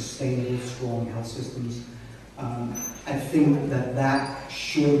for sustainable, strong health systems. I think that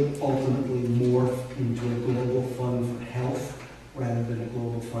should ultimately morph into a global fund for health rather than a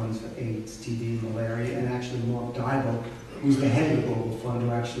global fund for AIDS, TB, malaria. And actually Mark Dybel, who's the head of the global fund,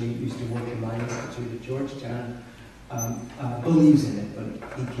 who actually used to work in my institute at Georgetown, believes in it, but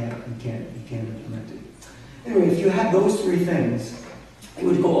he can't implement it. Anyway, if you had those three things, it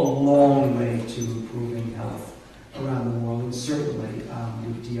would go a long way to improving health around the world, and certainly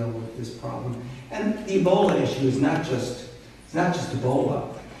would deal with this problem. And the Ebola issue is not just Ebola.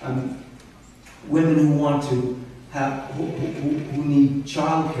 Women who want to have who need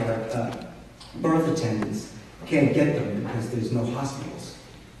childcare, birth attendants, can't get them because there's no hospitals.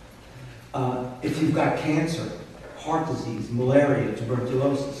 If you've got cancer, heart disease, malaria,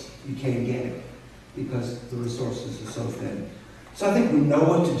 tuberculosis, you can't get it because the resources are so thin. So I think we know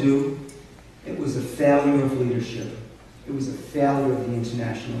what to do. It was a failure of leadership. It was a failure of the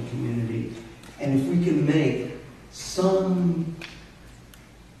international community. And if we can make some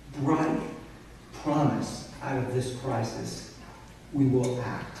bright promise out of this crisis, we will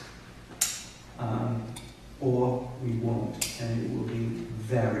act. or we won't, and it will be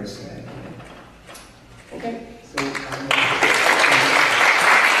very sad. Okay, so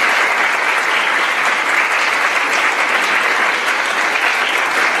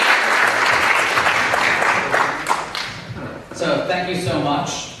So thank you so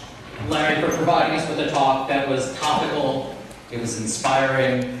much, Larry, for providing us with a talk that was topical, it was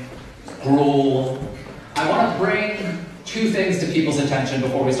inspiring, gruel. I want to bring two things to people's attention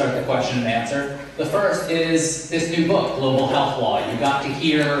before we start the question and answer. The first is this new book, Global Health Law. You got to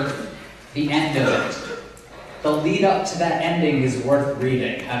hear the end of it. The lead up to that ending is worth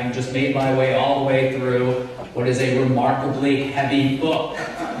reading, having just made my way all the way through what is a remarkably heavy book.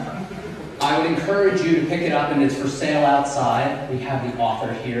 I would encourage you to pick it up, and it's for sale outside. We have the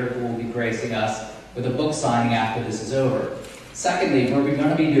author here who will be gracing us with a book signing after this is over. Secondly, we're going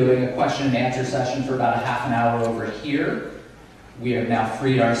to be doing a question and answer session for about a half an hour over here. We have now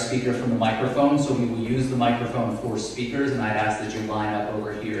freed our speaker from the microphone, so we will use the microphone for speakers, and I'd ask that you line up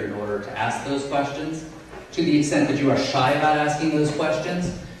over here in order to ask those questions. To the extent that you are shy about asking those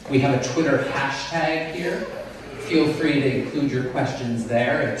questions, we have a Twitter hashtag here. Feel free to include your questions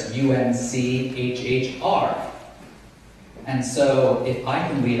there. It's UNCHHR. And so if I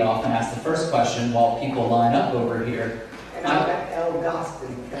can lead off and ask the first question while people line up over here. And I'll let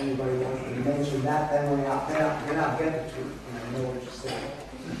Gostin, if anybody wants to mention that, then then I'll get the truth, and I know what you're saying.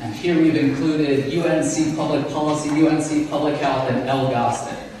 And here we've included UNC Public Policy, UNC Public Health, and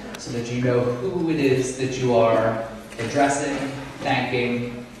Gostin, so that you know who it is that you are addressing,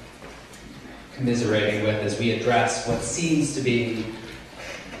 thanking, commiserating with as we address what seems to be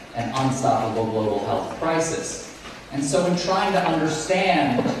an unstoppable global health crisis. And so in trying to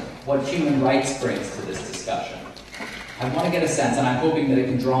understand what human rights brings to this discussion, I want to get a sense, and I'm hoping that it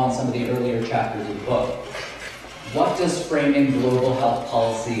can draw on some of the earlier chapters of the book. What does framing global health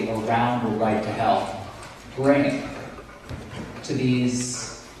policy around the right to health bring to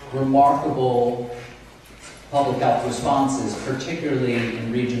these remarkable public health responses, particularly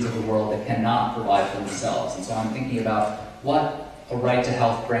in regions of the world that cannot provide for themselves? And so I'm thinking about what a right to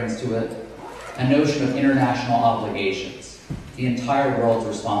health brings to it, a notion of international obligations, the entire world's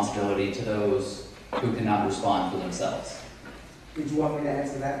responsibility to those who cannot respond for themselves. Did you want me to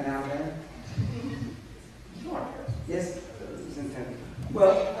answer that now, then? Sure. Yes?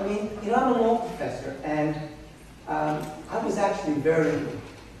 Well, I mean, I'm a law professor, and I was actually very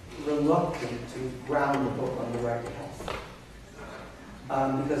reluctant to ground the book on the right to health.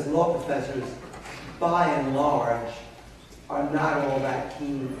 Because law professors, by and large, are not all that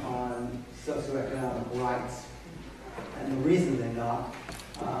keen on socioeconomic rights. And the reason they're not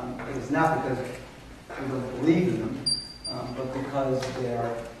is not because I don't believe in them, but because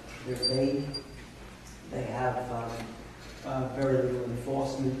they're vague. They have very little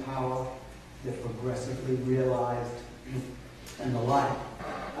enforcement power. They're progressively realized, and the like.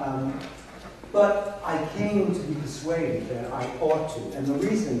 But I came to be persuaded that I ought to, and the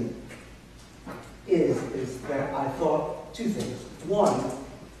reason is that I thought two things. One,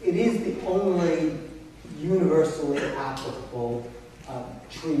 it is the only universally applicable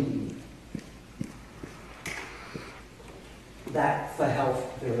treaty that for health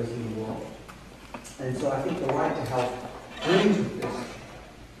there is in the world. And so I think the right to health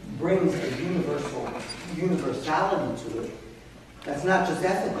brings a universality to it that's not just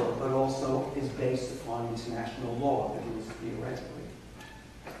ethical, but also is based upon international law, at least theoretically.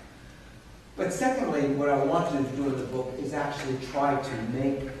 But secondly, what I wanted to do in the book is actually try to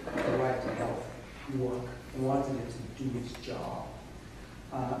make the right to health work. I wanted it to do its job.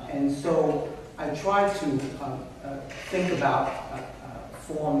 And so I tried to think about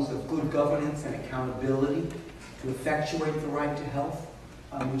forms of good governance and accountability to effectuate the right to health,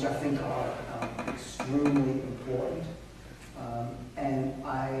 which I think are extremely important. And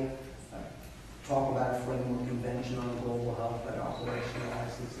I talk about a framework convention on global health that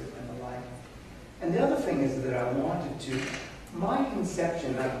operationalizes it and the like. And the other thing is that I wanted to, my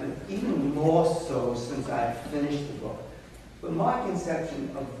conception, I've been even more so since I finished the book, but my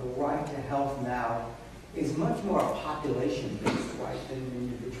conception of the right to health now is much more a population-based right than an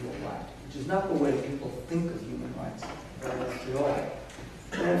individual right, which is not the way people think of human rights very much at all.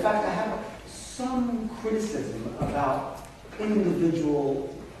 And in fact, I have some criticism about individual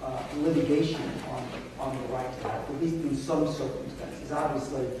litigation on the right to health, at least in some circumstances.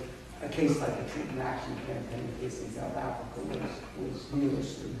 Obviously, a case like the Treatment Action Campaign case in South Africa was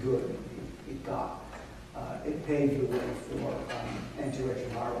universally good. It paved the way for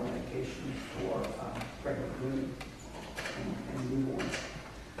antiretroviral medication for pregnant women and newborns.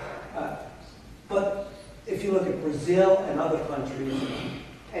 But if you look at Brazil and other countries,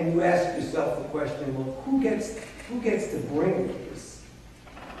 And you ask yourself the question, well, who gets to bring this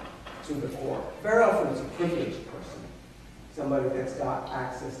to the court? Very often it's a privileged person, somebody that's got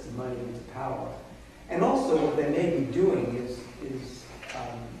access to money and to power. And also what they may be doing is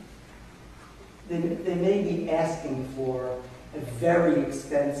they may be asking for a very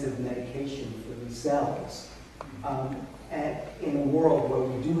expensive medication for themselves. And in a world where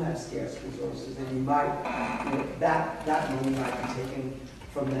we do have scarce resources, and you might, that money might be taken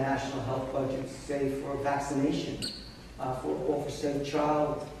from the national health budget, say for vaccination, or for say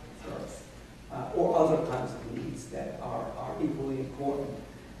child birth, or other kinds of needs that are equally important.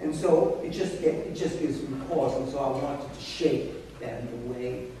 And so it just gives me pause, and so I wanted to shape then the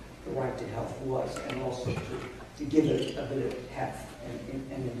way the right to health was, and also to give it a bit of heft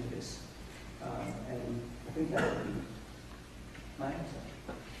and into this. And I think that would be my answer.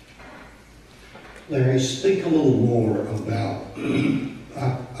 Larry, speak a little more about,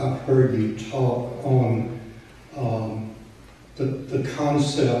 I've heard you talk on the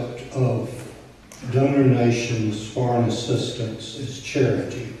concept of donor nations foreign assistance as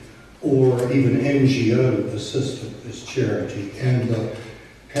charity, or even NGO assistance as charity, and the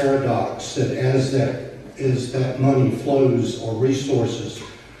paradox that as that money flows or resources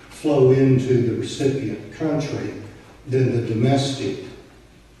flow into the recipient country, then the domestic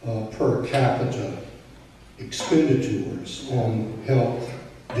per capita expenditures on health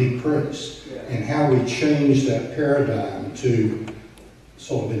decrease, and how we change that paradigm to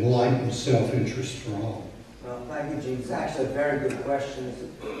sort of enlightened self-interest for all. Well, thank you, Gene. It's actually a very good question,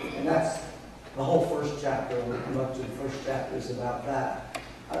 and that's the whole first chapter. When we come up to the first chapter is about that.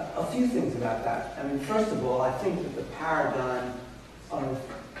 A few things about that. I mean, first of all, I think that the paradigm of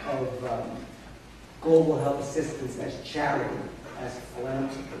global health assistance as charity, as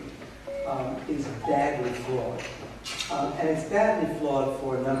philanthropy, is badly flawed. And it's badly flawed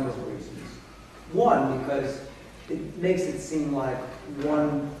for a number of reasons. One, because it makes it seem like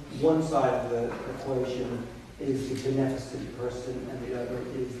one side of the equation is the beneficent person and the other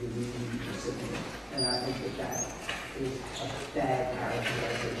is the needy recipient. And I think that is a bad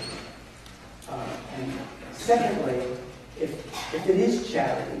characterization. And secondly, if it is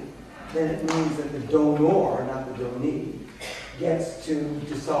charity, then it means that the donor, not the donee, gets to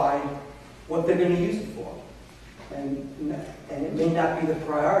decide what they're going to use it for. And it may not be the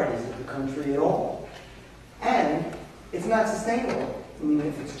priorities of the country at all. And it's not sustainable. I mean,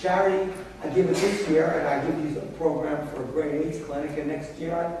 if it's charity, I give it this year, and I give you a program for a grade 8 clinic, and next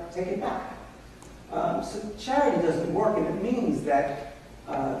year I take it back. So charity doesn't work, and it means that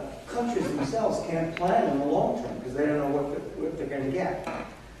countries themselves can't plan in the long term because they don't know what they're going to get.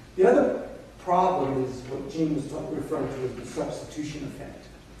 The other problem is what Gene was referring to as the substitution effect.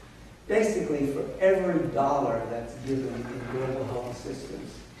 Basically, for every dollar that's given in global health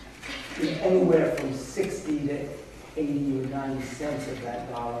assistance, anywhere from 60 to 80 or 90 cents of that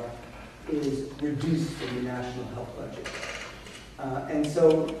dollar is reduced from the national health budget. And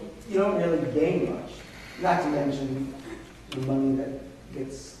so you don't really gain much, not to mention the money that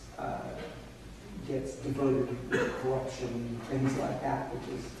gets diverted with corruption and things like that, which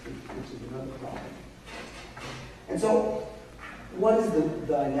is another problem. And so what is the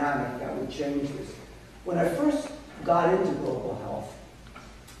dynamic that would change this? When I first got into global health,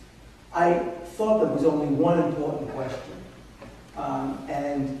 I thought there was only one important question.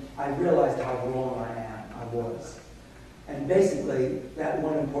 And I realized how wrong I was. And basically, that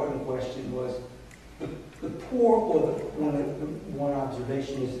one important question was, the poor, or one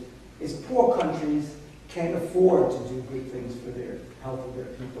observation is poor countries can't afford to do good things for their health of their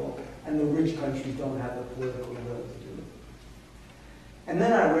people, and the rich countries don't have the political will to do it. And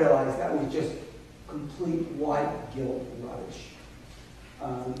then I realized that was just complete white guilt rubbish.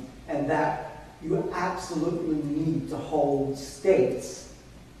 And that you absolutely need to hold states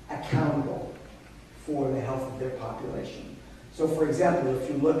accountable for the health of their population. So for example, if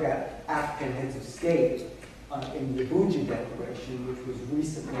you look at African heads of state in the Abuja Declaration, which was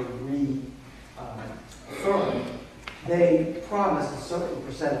recently reaffirmed, they promise a certain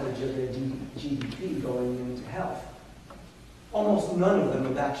percentage of their GDP going into health. Almost none of them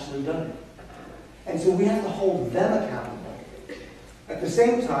have actually done it. And so we have to hold them accountable. At the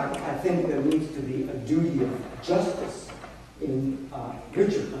same time, I think there needs to be a duty of justice in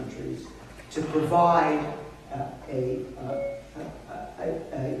richer countries to provide the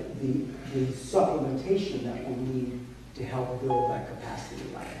supplementation that we need to help build that capacity,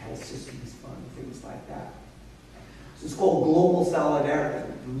 like a health systems fund, things like that. So it's called global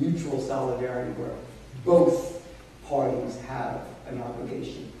solidarity, mutual solidarity, where both parties have an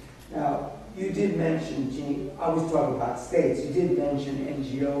obligation. Now, you did mention, Jean, I was talking about states, you did mention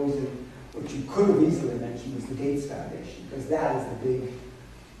NGOs, and what you could have easily mentioned was the Gates Foundation, because that is the big,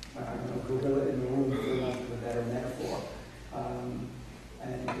 I don't know, gorilla in the room, for lack of a better metaphor.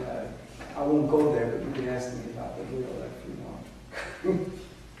 I won't go there, but you can ask me about the gorilla if you want.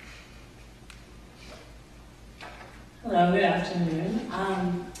 Hello, good afternoon.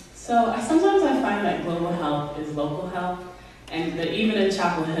 Sometimes I find that global health is local health, and that even in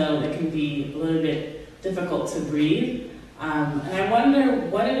Chapel Hill, it can be a little bit difficult to breathe. And I wonder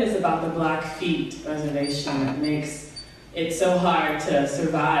what it is about the Blackfeet Reservation that makes it so hard to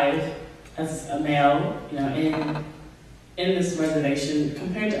survive as a male, in this reservation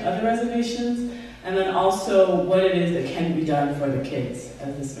compared to other reservations, and then also what it is that can be done for the kids,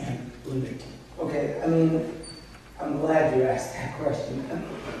 as this man alluded to. Okay, I'm glad you asked that question.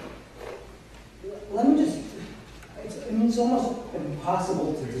 Let me just, it's almost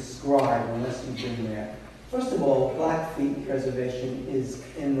impossible to describe unless you've been there. First of all, Blackfeet Reservation is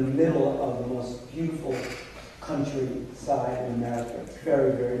in the middle of the most beautiful countryside in America. It's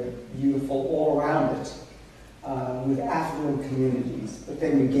very, very beautiful all around it, with affluent communities. But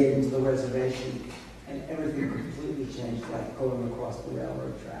then you get into the reservation and everything completely changed, like going across the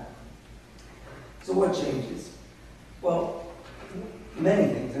railroad track. So what changes? Well,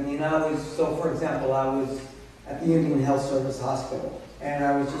 many things. For example, I was at the Indian Health Service Hospital, and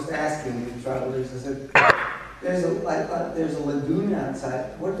I was just asking the travelers, I said, there's a lagoon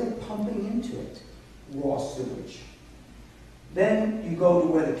outside, what are they pumping into it? Raw sewage. Then you go to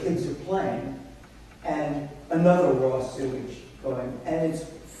where the kids are playing, and another raw sewage going, and it's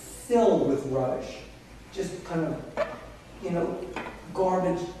filled with rubbish. Just kind of,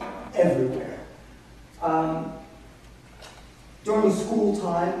 garbage everywhere. During school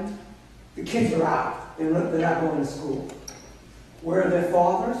time, the kids are out. They're not going to school. Where are their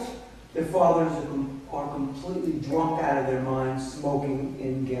fathers? Their fathers are completely drunk out of their minds, smoking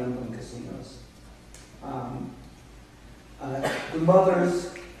in gambling casinos. The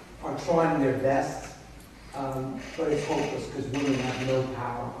mothers are trying their best, but it's hopeless because women have no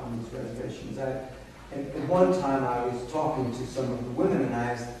power on these reservations. At one time, I was talking to some of the women, and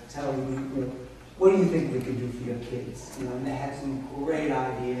I was telling them, what do you think we could do for your kids? And they had some great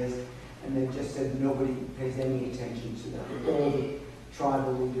ideas, and they just said nobody pays any attention to them. All the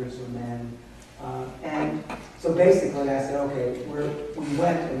tribal leaders are men. And so basically I said, okay, we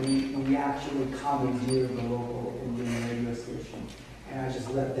went and we actually commandeered the local Indian radio station, and I just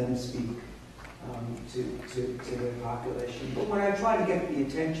let them speak to their population. But when I try to get the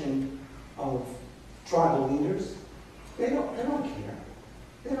attention of tribal leaders, they don't care.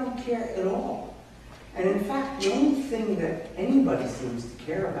 They don't care at all. And in fact, the only thing that anybody seems to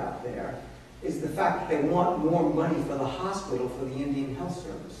care about there is the fact that they want more money for the hospital for the Indian Health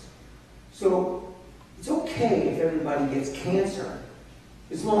Service. So it's okay if everybody gets cancer,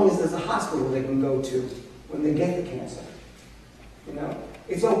 as long as there's a hospital they can go to when they get the cancer.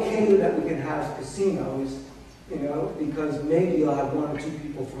 It's okay that we can have casinos, because maybe you'll have one or two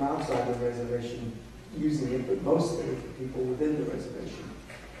people from outside the reservation using it, but most of it are people within the reservation.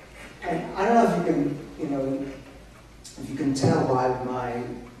 And I don't know if you can tell by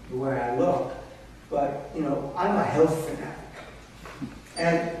the way I look, but I'm a health fanatic,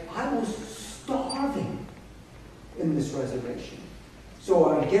 and I was starving in this reservation. So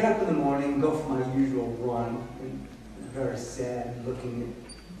I would get up in the morning, go for my usual run, and very sad, looking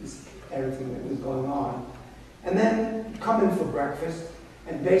at everything that was going on, and then come in for breakfast.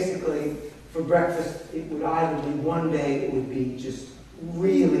 And basically, for breakfast, it would either be one day it would be just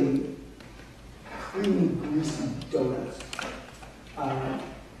really creamy, greasy donuts.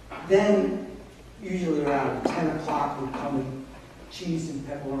 Then, usually around 10 o'clock, would come in cheese and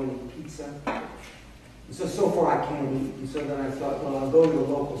pepperoni pizza. And so far I can't eat. And so then I thought, well, I'll go to the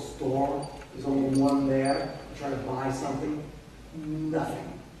local store. There's only one there. I'll try to buy something.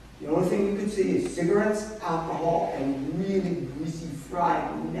 Nothing. The only thing you could see is cigarettes, alcohol, and really greasy,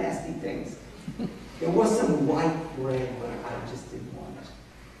 fried, nasty things. There was some white bread, but I just didn't want it.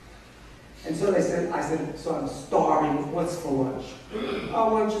 And so I said, so I'm starving, what's for lunch?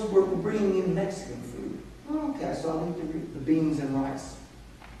 Oh, we're bringing in Mexican food. Oh, okay, so I'll eat the beans and rice.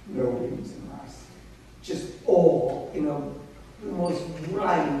 No beans and rice. Just all, the most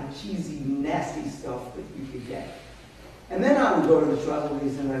dry, cheesy, nasty stuff that you could get. And then I would go to the tribal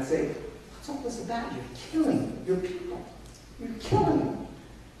leaders and I'd say, what's all this about? You're killing your people. You're killing them.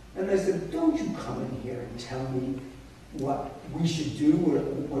 And they said, don't you come in here and tell me what we should do,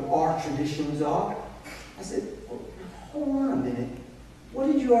 what our traditions are. I said, well, hold on a minute. What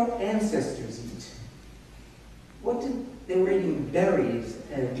did your ancestors eat? What did they were eating berries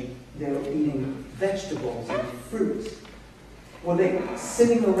and they were eating vegetables and fruits. Were they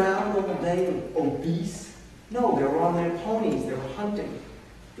sitting around all day obese? No, they were on their ponies, they were hunting.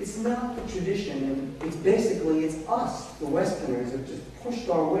 It's not the tradition, and it's us, the Westerners, have just pushed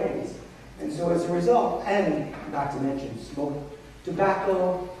our ways. And so as a result, and not to mention smoke,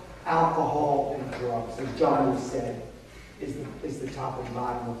 tobacco, alcohol, and drugs, as Johnny said, is the top and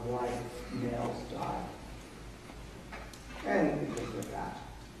bottom of why males die. And because of that,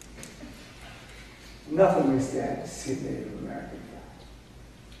 nothing is said to Native American fact.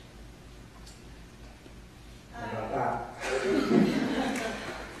 How about that?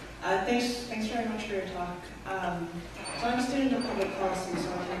 Thanks very much for your talk. So I'm a student of public policy,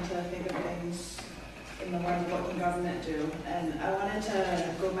 so I tend to think of things in the lens of what can government do. And I wanted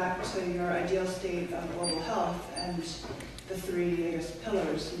to go back to your ideal state of global health and the three, I guess,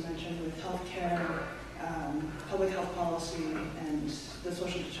 pillars you mentioned with healthcare, public health policy, and the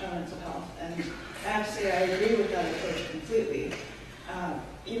social determinants of health. And I have to say I agree with that approach completely.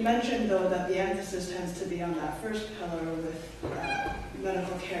 You mentioned, though, that the emphasis tends to be on that first pillar with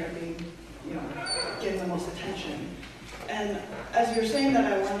medical care being, getting the most attention. And as you're saying that,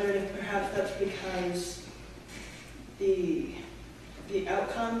 I wondered if perhaps that's because the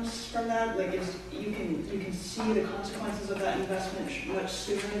outcomes from that, like, you can see the consequences of that investment much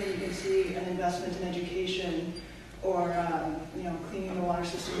sooner than you can see an investment in education or cleaning the water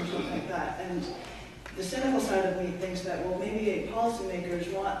system or something like that. And the cynical side of me thinks that, well, maybe policymakers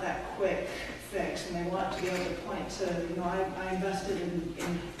want that quick fix, and they want to be able to point to, I invested in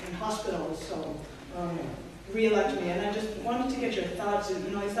hospitals, so re-elect me. And I just wanted to get your thoughts.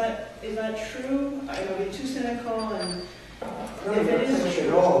 Is that true? I know you're too cynical, and No, if it is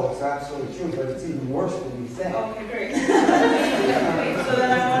at all. It's absolutely true, but it's even worse than you think. okay, great. So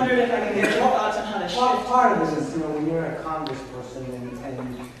then I wondered if I can get your thoughts on how to shift. Part of it is, when you're a congressperson and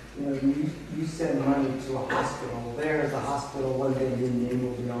you send money to a hospital, there's a hospital, one day your name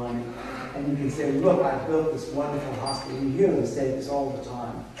will be on it, and you can say, look, I built this wonderful hospital. You hear them say this all the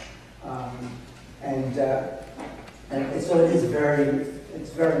time. And so it's very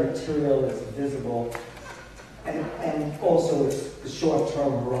material, it's visible. And also it's the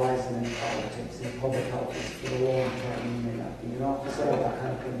short-term horizon in politics, and public health is for the long term. You may not be in office, all that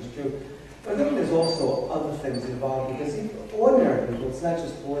kind of thing is true. But I think there's also other things involved, because ordinary people, it's not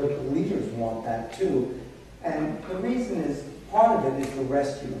just political leaders, want that too. And the reason is, part of it is the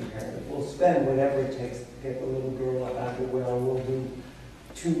rescue imperative. We'll spend whatever it takes to get the little girl out of the well. We'll do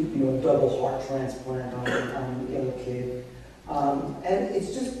double heart transplant on the ill kid. And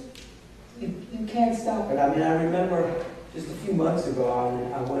it's just, you can't stop it. I mean, I remember just a few months ago,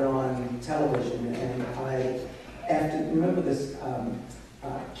 I went on television, and remember this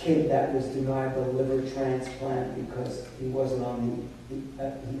kid that was denied the liver transplant because he wasn't on he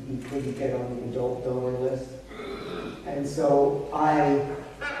couldn't get on the adult donor list. And so I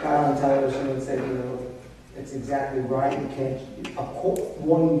got on television and said, it's exactly right. You can't,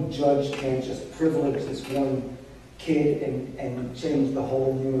 one judge can't just privilege this one kid and change the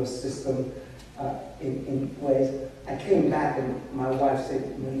whole system in ways. I came back and my wife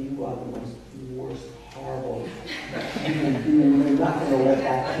said, you are the worst, horrible human being. You're not going to let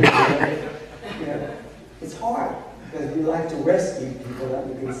that kid it's hard, because we like to rescue people that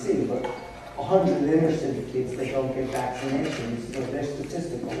we can see, but 100 inner city kids that don't get vaccinations, they're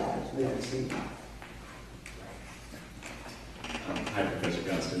statistical lives. We don't see them. Hi, Professor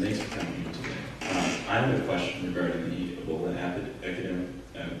Gostin. Thanks for coming here today. I have a question regarding the Ebola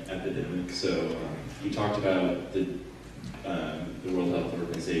epidemic. So you talked about the World Health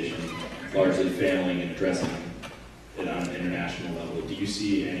Organization largely failing in addressing it on an international level. Do you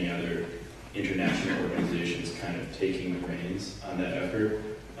see any other international organizations kind of taking the reins on that effort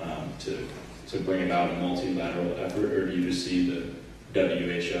to bring about a multilateral effort, or do you just see the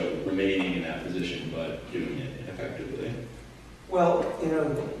WHO remaining in that position but doing it ineffectively? Well,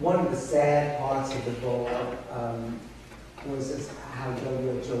 one of the sad parts of Ebola was how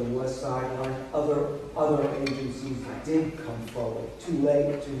WHO was sidelined. Other agencies did come forward, too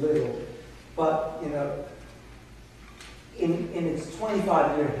late, too little. But in its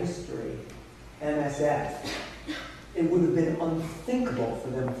 25-year history, MSF, it would have been unthinkable for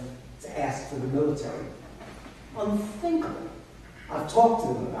them to ask for the military. Unthinkable. I've talked to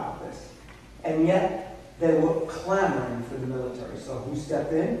them about this, and yet they were clamoring for the military. So who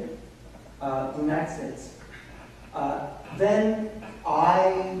stepped in? The United States. Then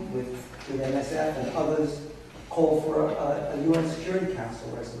I, with MSF and others, called for a UN Security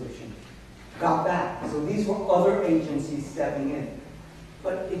Council resolution. Got back. So these were other agencies stepping in.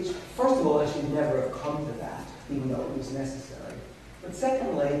 But first of all, it should never have come to that. even though it was necessary. But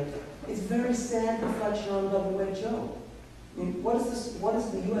secondly, it's very sad reflection on WHO. I mean, what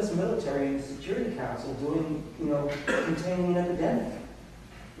is the U.S. military and the Security Council doing, containing an epidemic?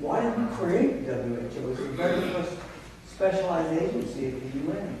 Why did we create the WHO? It was the very first specialized agency at the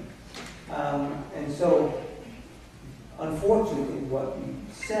UN. And so, unfortunately, what you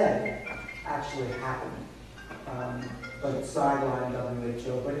said actually happened. But it sidelined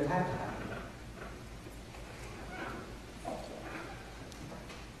WHO, but it had to happen.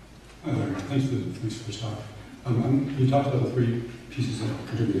 Thanks for the talk. You talked about the three pieces that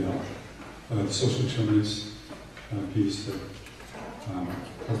contribute to health. The social determinants piece, the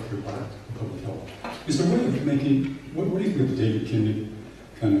healthcare part, the public health. Is there a way of making, what do you think of the David Kinnick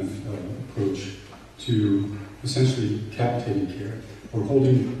kind of approach to essentially capitating care, or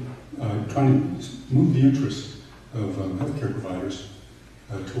trying to move the interest of healthcare providers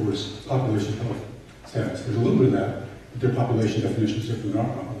towards population health status? There's a little bit of that, but their population definition is different than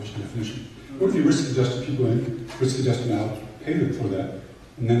our population definition. What if you risk-adjusted people in, risk-adjusted out, pay them for that,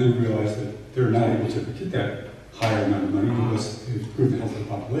 and then they realize that they're not able to get that higher amount of money unless they improve the health of the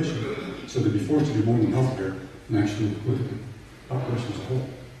population, so they'd be forced to do more than healthcare and actually look at the population as a whole,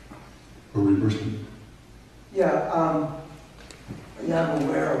 or reimbursement? Yeah, I'm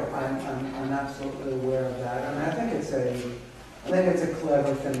aware of. I'm absolutely aware of that, and I think it's a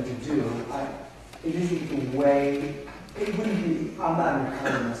clever thing to do. It isn't the way. It wouldn't be. I'm not an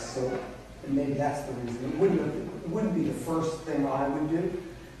economist, so maybe that's the reason. It wouldn't be the first thing I would do,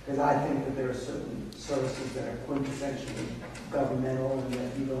 because I think that there are certain services that are quintessentially governmental, and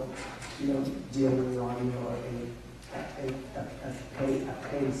that you don't deal with on a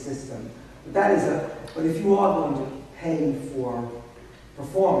pay system. But if you are going to pay for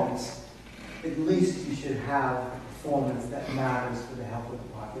performance, at least you should have performance that matters for the health of the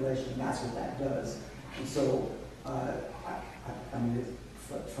population. And that's what that does. And so, I mean,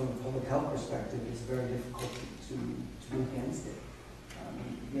 from a public health perspective, it's very difficult to do against it.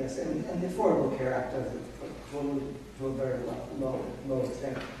 Yes, and the Affordable Care Act does it to a very low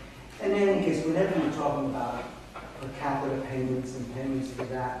extent. And in any case, whenever you're talking about per capita payments and payments for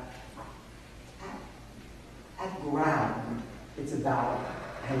that, at ground, it's about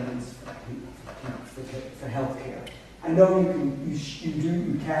payments for health care. I know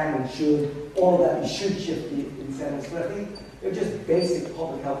you can and should, all of that, you should shift the incentives, but I think they're just basic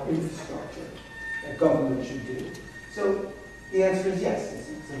public health infrastructure that government should do. So the answer is yes, it's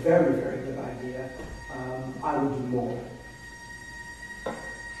a very, very good idea. I would do more.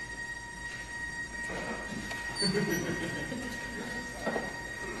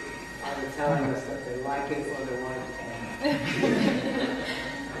 Either telling us that they like it or they want it to end.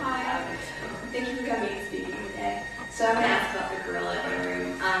 Hi, thank you for coming and speaking today. So I'm going to ask about the gorilla in the room.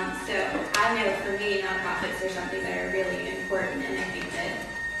 So I know for me, nonprofits are something that are really important, and I think that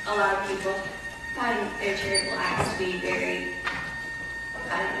a lot of people find their charitable acts to be very,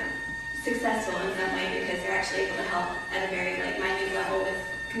 successful in some way because they're actually able to help at a very minute level with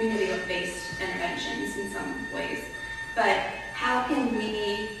community-based interventions in some ways. But how can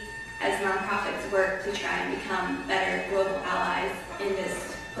we, as nonprofits, work to try and become better global allies in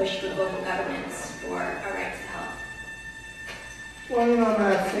this push with local governments for a right to health? Well,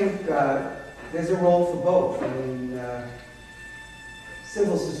 I think there's a role for both. I mean,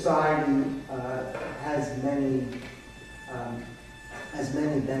 civil society has many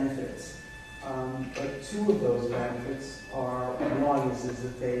benefits, but two of those benefits are, one is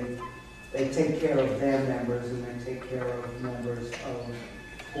that they take care of their members and they take care of members of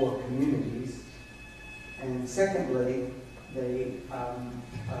poor communities, and secondly, they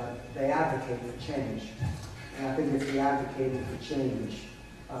advocate for change. And I think it's the advocating for change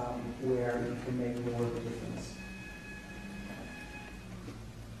where you can make more of a difference.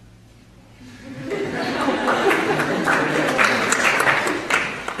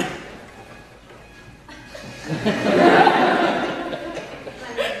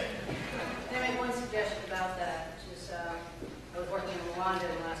 Can I make one suggestion about that? Which is, I was working in Rwanda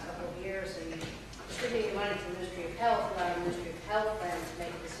in the last couple of years and distributing money to the Ministry of Health, allowing the Ministry of Health then to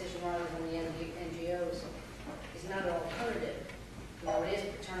make a decision rather than the NGOs is not an alternative. It is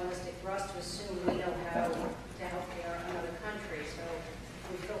paternalistic for us to assume we know how to help care another country. So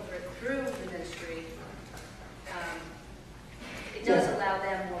we filter it through the ministry. It does allow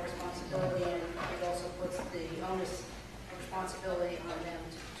them more responsibility, and it also puts the onus of responsibility on them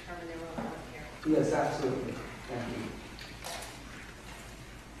to determine their own health care. Yes, absolutely. Thank you.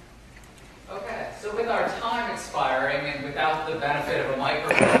 Okay, so with our time expiring and without the benefit of a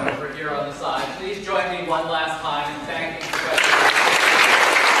microphone over here on the side, please join me one last time in thanking Professor.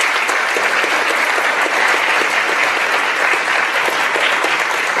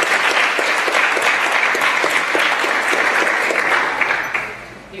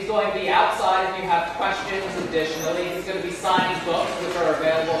 outside if you have questions. Additionally, he's going to be signing books which are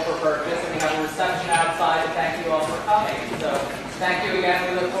available for purchase, and we have a reception outside to thank you all for coming. So thank you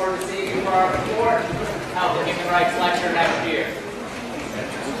again. We look forward to seeing you for our fourth Health and Human Rights Lecture next year.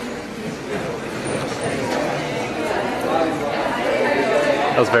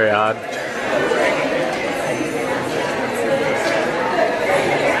 That was very odd.